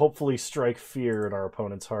 which should hopefully strike fear in our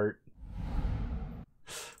opponent's heart.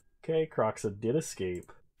 Okay, Kroxa did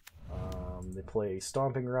escape. They play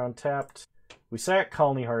Stomping Ground tapped. We sack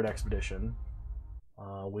Colony Heart Expedition.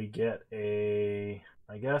 We get a,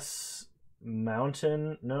 I guess,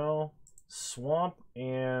 mountain, no, swamp,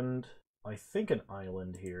 and I think an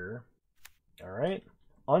island here. Alright,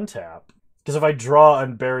 untap. Because if I draw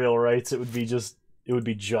on Burial Rites, it would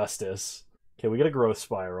be justice. Okay, we get a Growth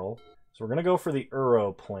Spiral. So we're going to go for the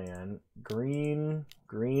Uro plan. Green,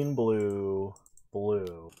 green, blue,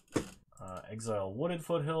 blue. Exile Wooded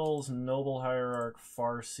Foothills, Noble Hierarch,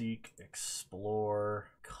 Farseek, Explore,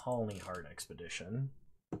 Colony Heart Expedition.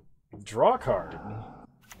 Draw a card.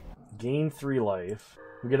 Gain 3 life.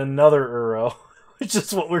 We get another Uro, which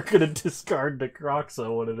is what we're going to discard to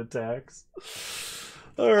Kroxa when it attacks.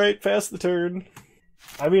 Alright, pass the turn.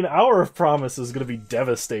 I mean, Hour of Promise is going to be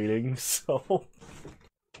devastating, so...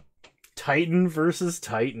 Titan versus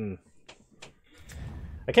Titan.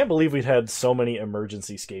 I can't believe we've had so many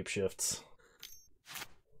emergency Scapeshifts.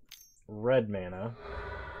 Red mana.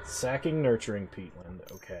 Sacking Nurturing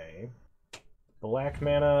Peatland. Okay. Black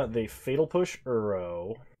mana, they Fatal Push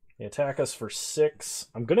Uro. They attack us for 6.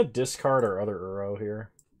 I'm going to discard our other Uro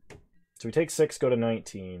here. So we take 6, go to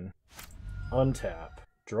 19. Untap.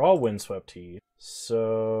 Draw Windswept Heath.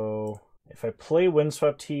 So if I play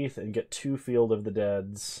Windswept Heath and get 2 Field of the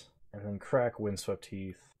Deads, and then crack Windswept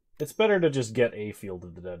Heath, it's better to just get a Field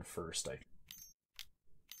of the Dead first, I think.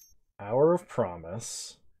 Hour of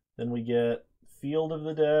Promise. Then we get Field of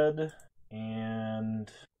the Dead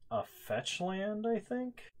and a fetch land, I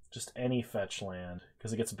think? Just any fetch land,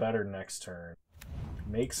 because it gets better next turn.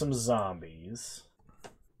 Make some zombies.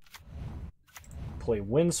 Play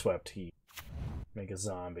Windswept Heath. Make a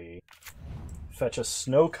zombie. Fetch a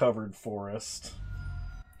snow-covered forest.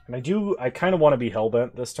 And I kind of want to be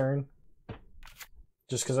Hellbent this turn.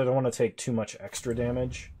 Just because I don't want to take too much extra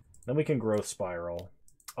damage. Then we can Growth Spiral.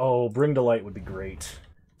 Oh, Bring to Light would be great.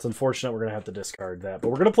 It's unfortunate we're going to have to discard that. But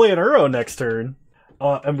we're going to play an Uro next turn.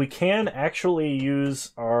 And we can actually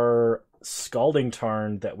use our Scalding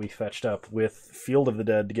Tarn that we fetched up with Field of the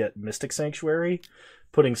Dead to get Mystic Sanctuary,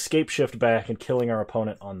 putting Scapeshift back and killing our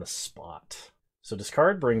opponent on the spot. So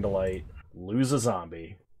discard Bring to Light, lose a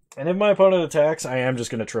zombie. And if my opponent attacks, I am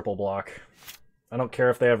just going to triple block. I don't care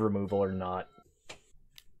if they have removal or not.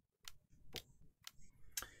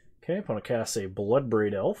 Okay, opponent casts a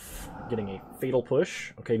Bloodbraid Elf, getting a Fatal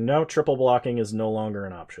Push. Okay, now triple blocking is no longer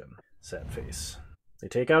an option. Sad face. They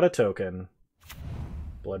take out a token.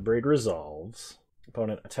 Bloodbraid resolves.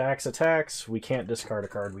 Opponent attacks. We can't discard a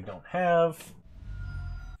card we don't have.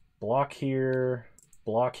 Block here.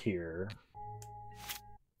 Block here.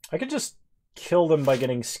 I could just kill them by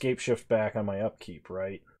getting Scapeshift back on my upkeep,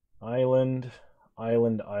 right? Island.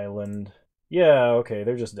 Yeah, okay,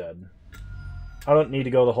 they're just dead. I don't need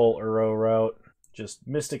to go the whole Uro route. Just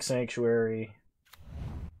Mystic Sanctuary.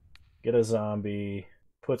 Get a zombie.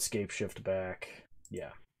 Put Scapeshift back.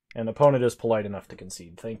 Yeah. And opponent is polite enough to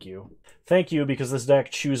concede. Thank you. Thank you, because this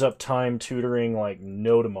deck chews up time tutoring like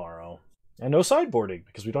no tomorrow. And no sideboarding,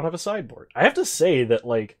 because we don't have a sideboard. I have to say that,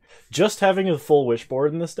 like, just having a full wishboard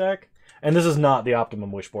in this deck, and this is not the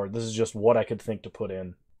optimum wishboard, this is just what I could think to put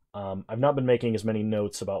in. I've not been making as many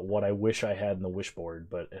notes about what I wish I had in the wishboard,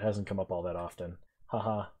 but it hasn't come up all that often.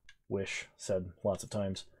 Haha, wish, said lots of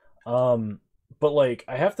times. But like,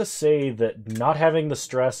 I have to say that not having the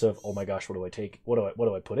stress of, oh my gosh, what do I take? What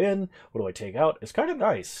do I put in? What do I take out? Is kind of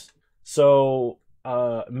nice. So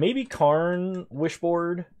maybe Karn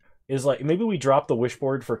wishboard is like, maybe we drop the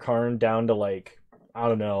wishboard for Karn down to like, I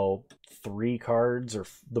don't know, 3 cards or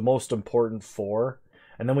the most important 4,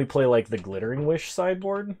 and then we play like the Glittering Wish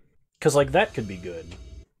sideboard, because like that could be good.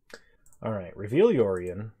 All right, reveal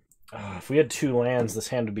Yorion. If we had 2 lands, this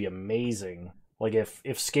hand would be amazing. Like, if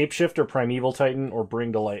Scapeshift or Primeval Titan or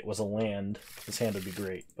Bring to Light was a land, this hand would be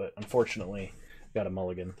great. But unfortunately, got a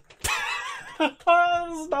mulligan. This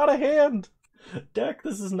is not a hand! Deck,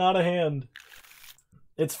 this is not a hand.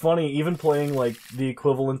 It's funny, even playing, like, the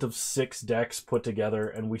equivalent of 6 decks put together,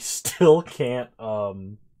 and we still can't,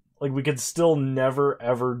 like, we could still never,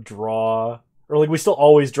 ever draw... Or, like, we still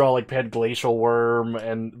always draw, like, Pad Glacial Worm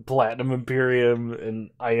and Platinum Imperium and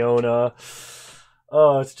Iona.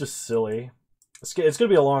 Oh, it's just silly. It's going to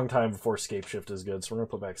be a long time before Scapeshift is good, so we're going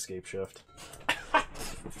to put back Scapeshift.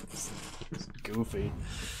 It's goofy.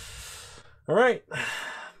 Alright.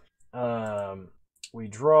 We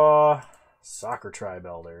draw Soccer Tribe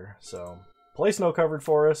Elder. So, play Snow Covered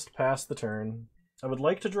Forest, pass the turn. I would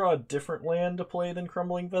like to draw a different land to play than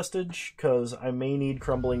Crumbling Vestige, because I may need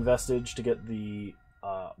Crumbling Vestige to get the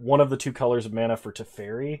one of the 2 colors of mana for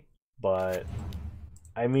Teferi, but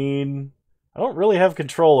I mean, I don't really have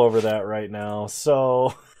control over that right now,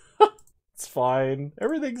 so it's fine.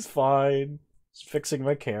 Everything's fine. Just fixing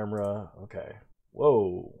my camera. Okay.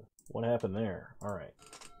 Whoa. What happened there? Alright.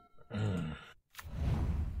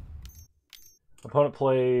 Opponent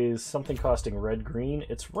plays something costing red-green.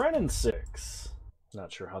 It's Renin 6.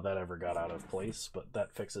 Not sure how that ever got out of place, but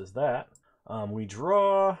that fixes that. We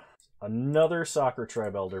draw another Soccer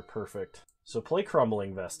Tribe Elder. Perfect. So play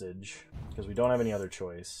Crumbling Vestige, because we don't have any other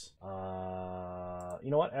choice. You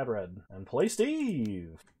know what? Add red. And play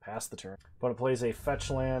Steve! Pass the turn. Opponent plays a fetch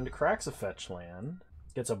land, cracks a fetch land,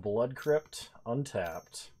 gets a Blood Crypt,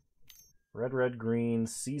 untapped. Red, green,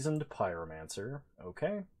 Seasoned Pyromancer.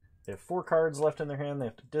 Okay. They have 4 cards left in their hand. They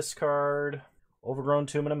have to discard Overgrown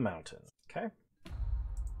Tomb and a Mountain. Okay.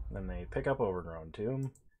 Then they pick up Overgrown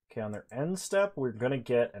Tomb. Okay, on their end step, we're going to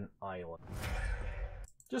get an island.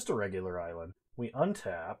 Just a regular island. We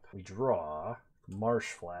untap. We draw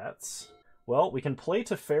Marsh Flats. Well, we can play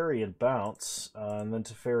Teferi and bounce, and then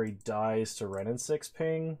Teferi dies to Renin 6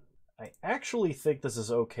 ping. I actually think this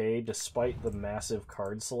is okay, despite the massive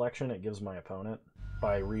card selection it gives my opponent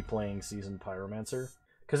by replaying Seasoned Pyromancer.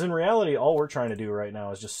 Because in reality, all we're trying to do right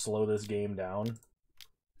now is just slow this game down.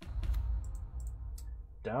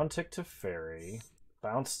 Downtick Teferi.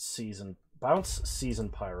 Bounce Seasoned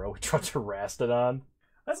Pyro. We tried to Rastodon.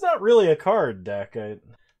 That's not really a card deck.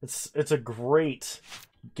 It's a great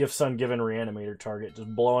Gifts Ungiven Reanimator target,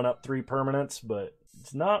 just blowing up 3 permanents, but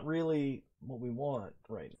it's not really what we want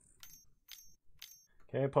right now.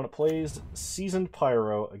 Okay, opponent plays Seasoned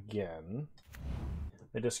Pyro again.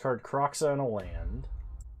 They discard Kroxa and a land.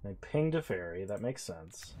 They ping Teferi, that makes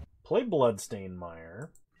sense. Play Bloodstained Mire.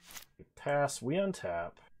 We pass, we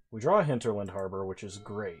untap. We draw Hinterland Harbor, which is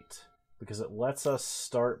great, because it lets us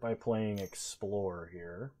start by playing Explore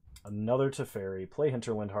here. Another Teferi, play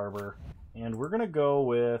Hinterland Harbor, and we're going to go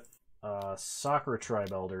with Soccer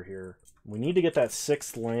Tribe Elder here. We need to get that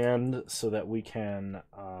 6th land so that we can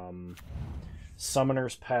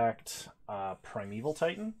Summoner's Pact Primeval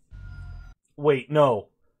Titan. Wait, no.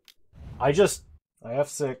 I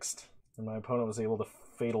F6'd, and my opponent was able to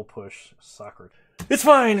Fatal Push Soccer. It's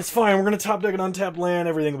fine, it's fine. We're going to top deck an untapped land.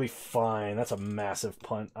 Everything will be fine. That's a massive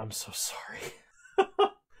punt. I'm so sorry.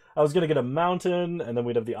 I was going to get a mountain, and then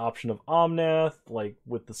we'd have the option of Omnath, like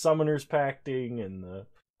with the Summoners Pacting, and the...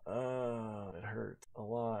 it hurt a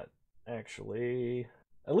lot, actually.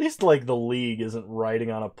 At least, like, the League isn't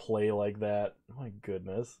riding on a play like that. My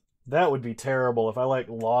goodness. That would be terrible if I, like,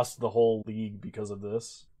 lost the whole league because of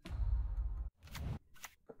this.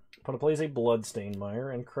 Opponent plays a Bloodstained Mire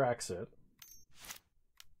and cracks it.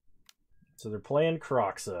 So they're playing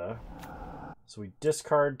Kroxa. So we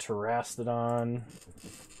discard Terastodon.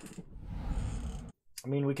 I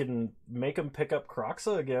mean, we can make them pick up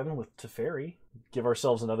Kroxa again with Teferi. Give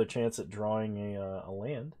ourselves another chance at drawing a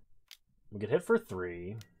land. We get hit for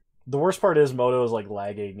 3. The worst part is Moto is like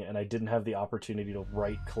lagging, and I didn't have the opportunity to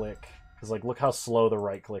right-click. Because, like, look how slow the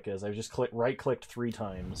right-click is. I just right-clicked 3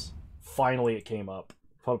 times. Finally, it came up.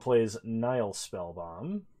 Opponent plays Nile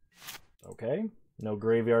Spellbomb. Okay. No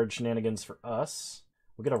graveyard shenanigans for us.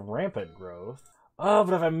 We get a Rampant Growth. Oh,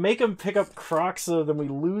 but if I make him pick up Kroxa, then we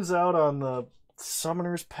lose out on the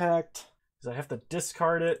Summoner's Pact. Because I have to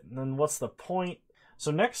discard it, and then what's the point?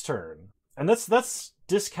 So next turn. And that's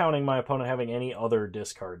discounting my opponent having any other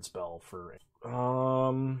discard spell for it.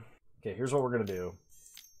 Okay, here's what we're going to do.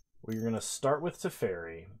 We're going to start with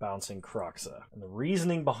Teferi, bouncing Kroxa. And the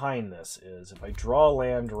reasoning behind this is if I draw a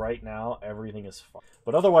land right now, everything is fine.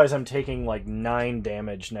 But otherwise, I'm taking like 9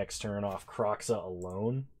 damage next turn off Kroxa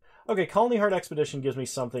alone. Okay, Colony Heart Expedition gives me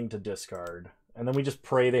something to discard. And then we just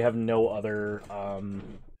pray they have no other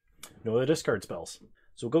discard spells.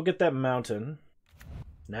 So we'll go get that mountain.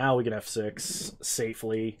 Now we can F6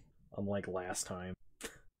 safely, unlike last time.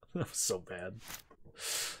 That was so bad.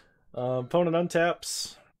 Opponent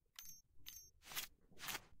untaps.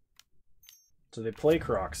 So they play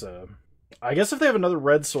Kroxa. I guess if they have another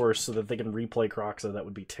red source so that they can replay Kroxa, that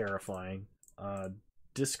would be terrifying.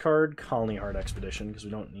 Discard Colony Heart Expedition, because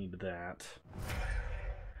we don't need that.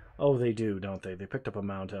 Oh, they do, don't they? They picked up a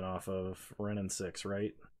mountain off of Wrenn and 6,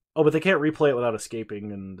 right? Oh, but they can't replay it without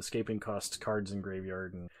escaping, and escaping costs cards in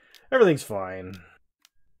graveyard, and everything's fine.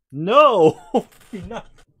 No!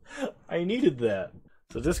 I needed that.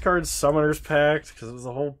 So discard Summoner's Pact, because it was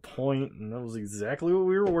the whole point, and that was exactly what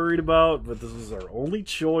we were worried about, but this was our only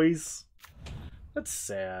choice. That's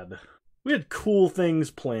sad. We had cool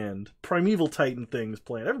things planned. Primeval Titan things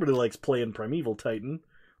planned. Everybody likes playing Primeval Titan.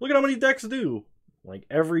 Look at how many decks do. Like,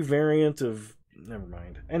 every variant of... Never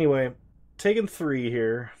mind. Anyway, taking 3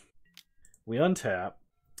 here. We untap.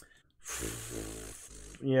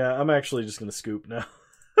 Yeah, I'm actually just going to scoop now.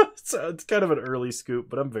 So it's kind of an early scoop,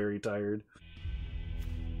 but I'm very tired.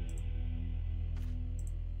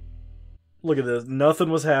 Look at this. Nothing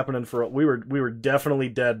was happening for... We were definitely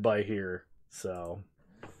dead by here. So...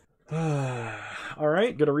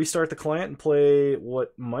 Alright, gonna restart the client and play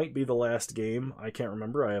what might be the last game. I can't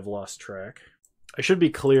remember. I have lost track. I should be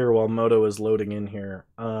clear while Moto is loading in here.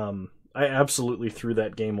 I absolutely threw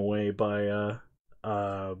that game away by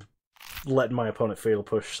letting my opponent Fatal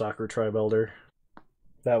Push Soccer Tribe Elder.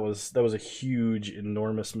 That was a huge,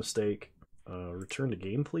 enormous mistake. Return to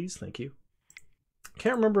game, please. Thank you.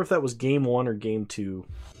 Can't remember if that was game 1 or game 2.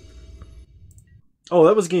 Oh,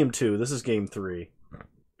 that was game 2. This is game 3.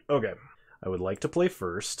 Okay. I would like to play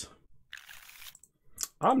first.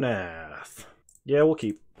 Omnath. Yeah, we'll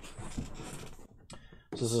keep.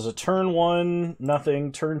 So this is a turn 1,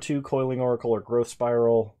 nothing. Turn 2, Coiling Oracle or Growth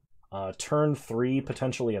Spiral. Turn 3,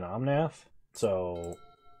 potentially an Omnath. So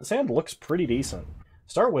this hand looks pretty decent.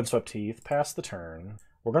 Start Windswept Heath, pass the turn.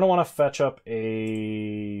 We're going to want to fetch up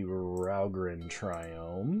a Raugrin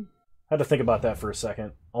Triome. Had to think about that for a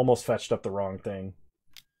second. Almost fetched up the wrong thing.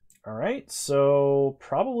 Alright, so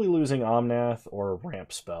probably losing Omnath or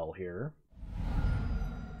Ramp Spell here.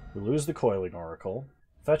 We lose the Coiling Oracle.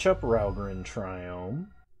 Fetch up Raugrin Triome.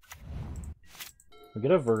 We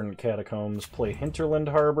get a Verdant Catacombs, play Hinterland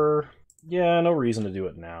Harbor. Yeah, no reason to do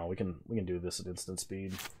it now. We can do this at instant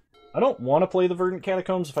speed. I don't want to play the Verdant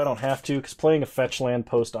Catacombs if I don't have to, because playing a fetch land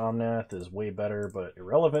post Omnath is way better, but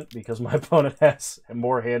irrelevant because my opponent has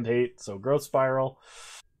more hand hate. So Growth Spiral.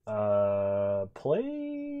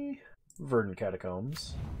 Play Verdant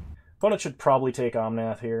Catacombs. Opponent should probably take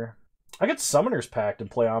Omnath here. I get Summoner's Pact and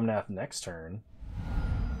play Omnath next turn.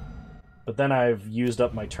 But then I've used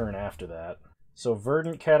up my turn after that. So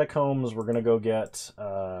Verdant Catacombs, we're going to go get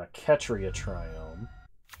Ketria Triome.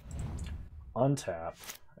 Untap.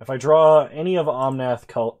 If I draw any of Omnath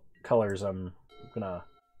colors, I'm going to...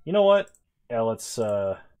 You know what? Yeah, let's...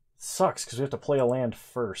 Sucks, because we have to play a land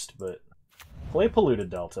first, but... Play Polluted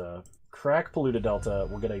Delta. Crack Polluted Delta.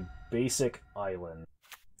 We'll get a basic island.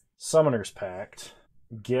 Summoner's Pact.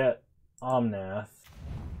 Get Omnath.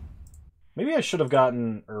 Maybe I should have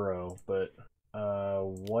gotten Uro, but...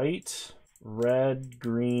 white, red,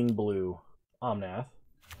 green, blue. Omnath.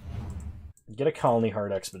 Get a Colony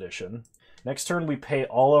Heart Expedition. Next turn we pay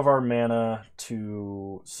all of our mana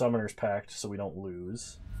to Summoner's Pact so we don't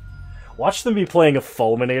lose. Watch them be playing a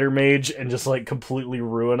Fulminator Mage and just like completely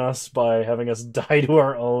ruin us by having us die to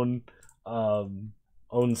our own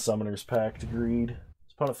Summoner's Pact. Greed.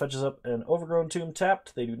 This opponent fetches up an Overgrown Tomb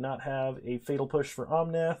tapped. They do not have a Fatal Push for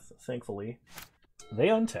Omnath, thankfully. They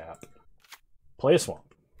untap. Play a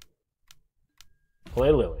Swamp.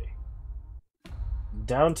 Play Lily.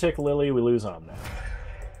 Downtick Lily, we lose Omnath.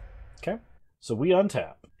 Okay. So we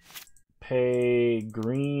untap. Pay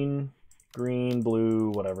green,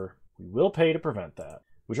 blue, whatever. We will pay to prevent that.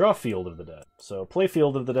 We draw Field of the Dead. So play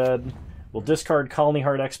Field of the Dead. We'll discard Colony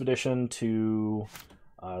Heart Expedition to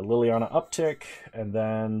Liliana uptick, and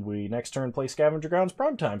then we next turn play Scavenger Grounds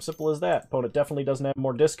Prime Time. Simple as that. Opponent definitely doesn't have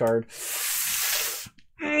more discard.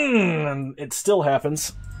 And it still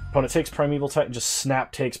happens. Opponent takes Primeval Titan, just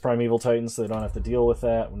snap takes Primeval Titan, so they don't have to deal with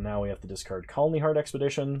that. Now we have to discard Colony Heart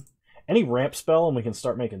Expedition. Any ramp spell, and we can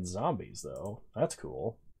start making zombies, though. That's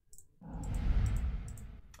cool.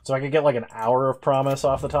 So I could get like an Hour of Promise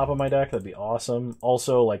off the top of my deck. That'd be awesome.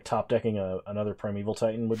 Also, like top decking another Primeval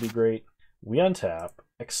Titan would be great. We untap,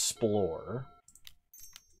 Explore.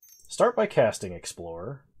 Start by casting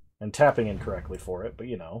Explore and tapping incorrectly for it, but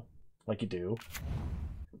you know, like you do.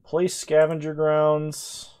 Play Scavenger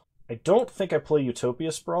Grounds. I don't think I play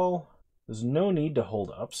Utopia Sprawl. There's no need to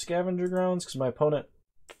hold up Scavenger Grounds because my opponent...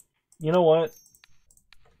 You know what?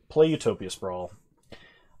 Play Utopia Sprawl.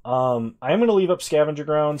 I am going to leave up Scavenger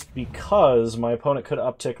Grounds because my opponent could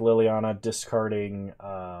uptick Liliana,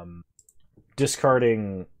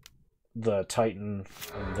 discarding the Titan,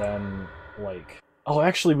 and then, like... Oh,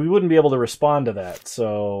 actually, we wouldn't be able to respond to that,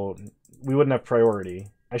 so we wouldn't have priority.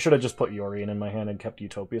 I should have just put Yorion in my hand and kept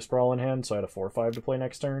Utopia Sprawl in hand, so I had a 4/5 to play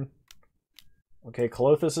next turn. Okay,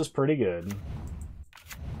 Clothis is pretty good.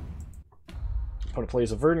 Opponent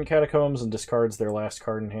plays a Verdant Catacombs and discards their last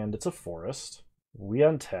card in hand. It's a Forest. We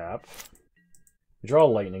untap. We draw a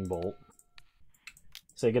Lightning Bolt.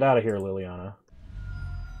 Say, get out of here, Liliana.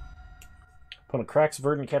 Opponent cracks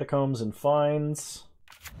Verdant Catacombs and finds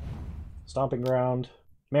Stomping Ground.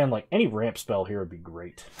 Man, like, any ramp spell here would be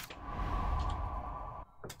great.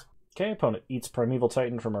 Okay, opponent eats Primeval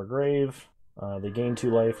Titan from our grave. They gain 2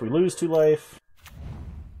 life. We lose 2 life.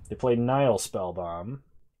 They play Nile Spellbomb.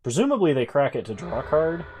 Presumably they crack it to draw a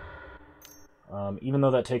card. Even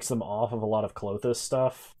though that takes them off of a lot of Clothis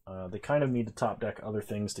stuff. They kind of need to top deck other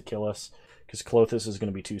things to kill us, because Clothis is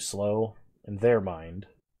going to be too slow, in their mind.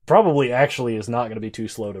 Probably actually is not going to be too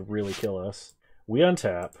slow to really kill us. We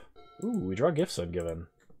untap. Ooh, we draw Gifts Ungiven.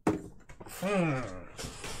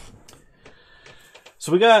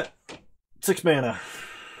 So we got 6 mana.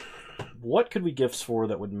 What could we gifts for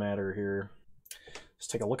that would matter here? Let's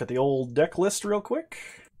take a look at the old deck list real quick.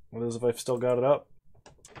 What is if I've still got it up?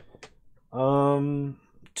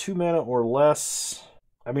 2 mana or less.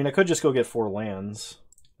 I mean, I could just go get 4 lands.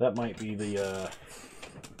 That might be the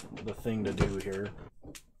thing to do here.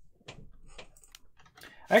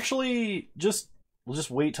 Actually, we'll just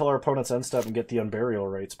wait till our opponent's end step and get the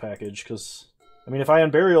Unburial Rights package, because, I mean, if I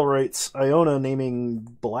Unburial Rights Iona naming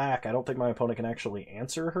black, I don't think my opponent can actually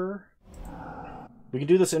answer her. We can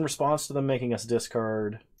do this in response to them making us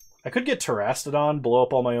discard. I could get Terastodon, blow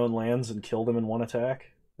up all my own lands, and kill them in 1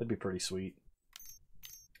 attack. That'd be pretty sweet.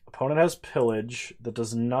 Opponent has Pillage. That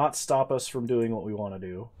does not stop us from doing what we want to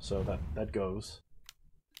do, so that goes.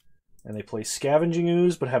 And they play Scavenging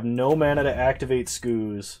Ooze, but have no mana to activate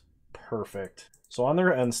Scooze. Perfect. So on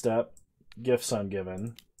their end step, Gifts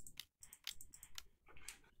Ungiven.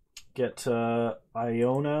 Get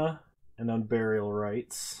Iona and Unburial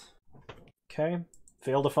Rights. Okay.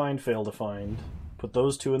 Fail to find, fail to find. Put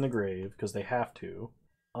those 2 in the grave, because they have to.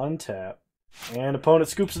 Untap. And opponent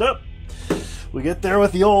scoops it up. We get there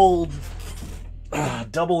with the old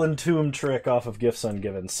double entomb trick off of Gifts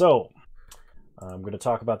Ungiven. So, I'm going to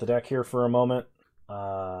talk about the deck here for a moment.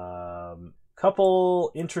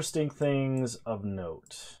 Couple interesting things of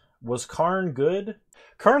note. Was Karn good?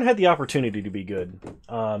 Karn had the opportunity to be good.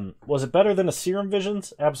 Was it better than a Serum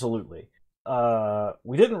Visions? Absolutely.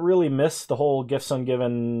 We didn't really miss the whole Gifts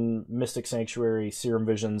Ungiven, Mystic Sanctuary, Serum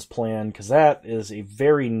Visions plan, because that is a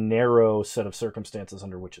very narrow set of circumstances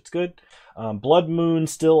under which it's good. Blood Moon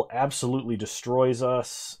still absolutely destroys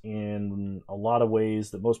us in a lot of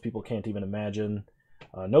ways that most people can't even imagine.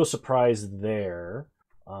 No surprise there.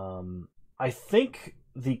 I think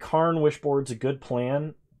the Karn Wishboard's a good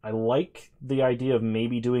plan. I like the idea of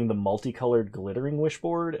maybe doing the multicolored glittering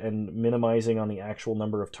wishboard and minimizing on the actual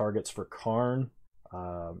number of targets for Karn.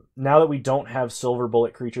 Now that we don't have silver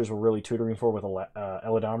bullet creatures we're really tutoring for with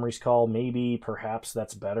Eladamri's Call, maybe, perhaps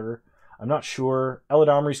that's better. I'm not sure.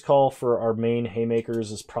 Eladamri's Call for our main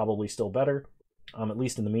haymakers is probably still better, at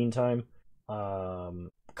least in the meantime.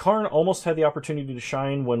 Karn almost had the opportunity to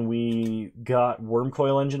shine when we got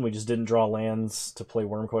Wormcoil Engine. We just didn't draw lands to play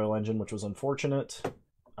Wormcoil Engine, which was unfortunate.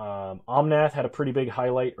 Omnath had a pretty big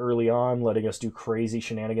highlight early on, letting us do crazy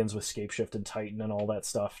shenanigans with Scapeshift and Titan and all that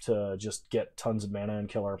stuff to just get tons of mana and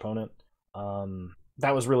kill our opponent.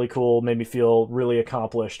 That was really cool. Made me feel really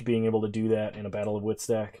accomplished being able to do that in a Battle of Wits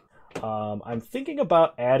deck. I'm thinking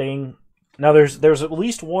about adding... Now, there's at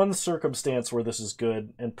least one circumstance where this is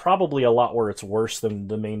good, and probably a lot where it's worse than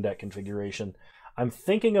the main deck configuration. I'm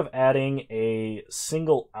thinking of adding a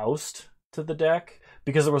single Oust to the deck,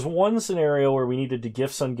 because there was one scenario where we needed to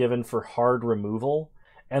Gifts Ungiven for hard removal,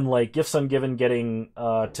 and like Gifts Ungiven getting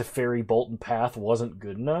Teferi Bolt and Path wasn't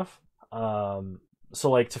good enough. So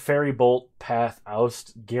like Teferi Bolt, Path,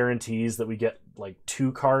 Oust guarantees that we get like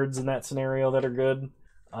 2 cards in that scenario that are good.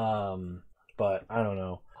 But I don't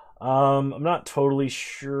know. I'm not totally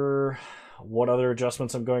sure what other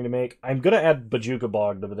adjustments I'm going to make. I'm going to add Bajuka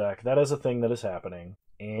Bog to the deck. That is a thing that is happening.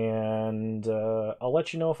 And I'll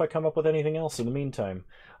let you know if I come up with anything else in the meantime.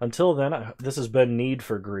 Until then, this has been Need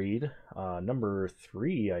for Greed, number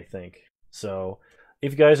 3, I think. So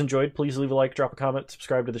if you guys enjoyed, please leave a like, drop a comment,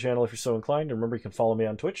 subscribe to the channel if you're so inclined. And remember, you can follow me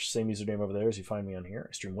on Twitch. Same username over there as you find me on here.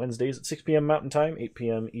 I stream Wednesdays at 6 p.m. Mountain Time, 8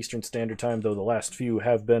 p.m. Eastern Standard Time, though the last few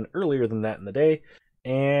have been earlier than that in the day.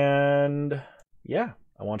 And yeah,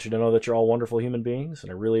 I want you to know that you're all wonderful human beings,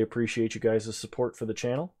 and I really appreciate you guys' support for the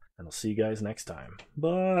channel, and I'll see you guys next time.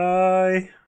 Bye!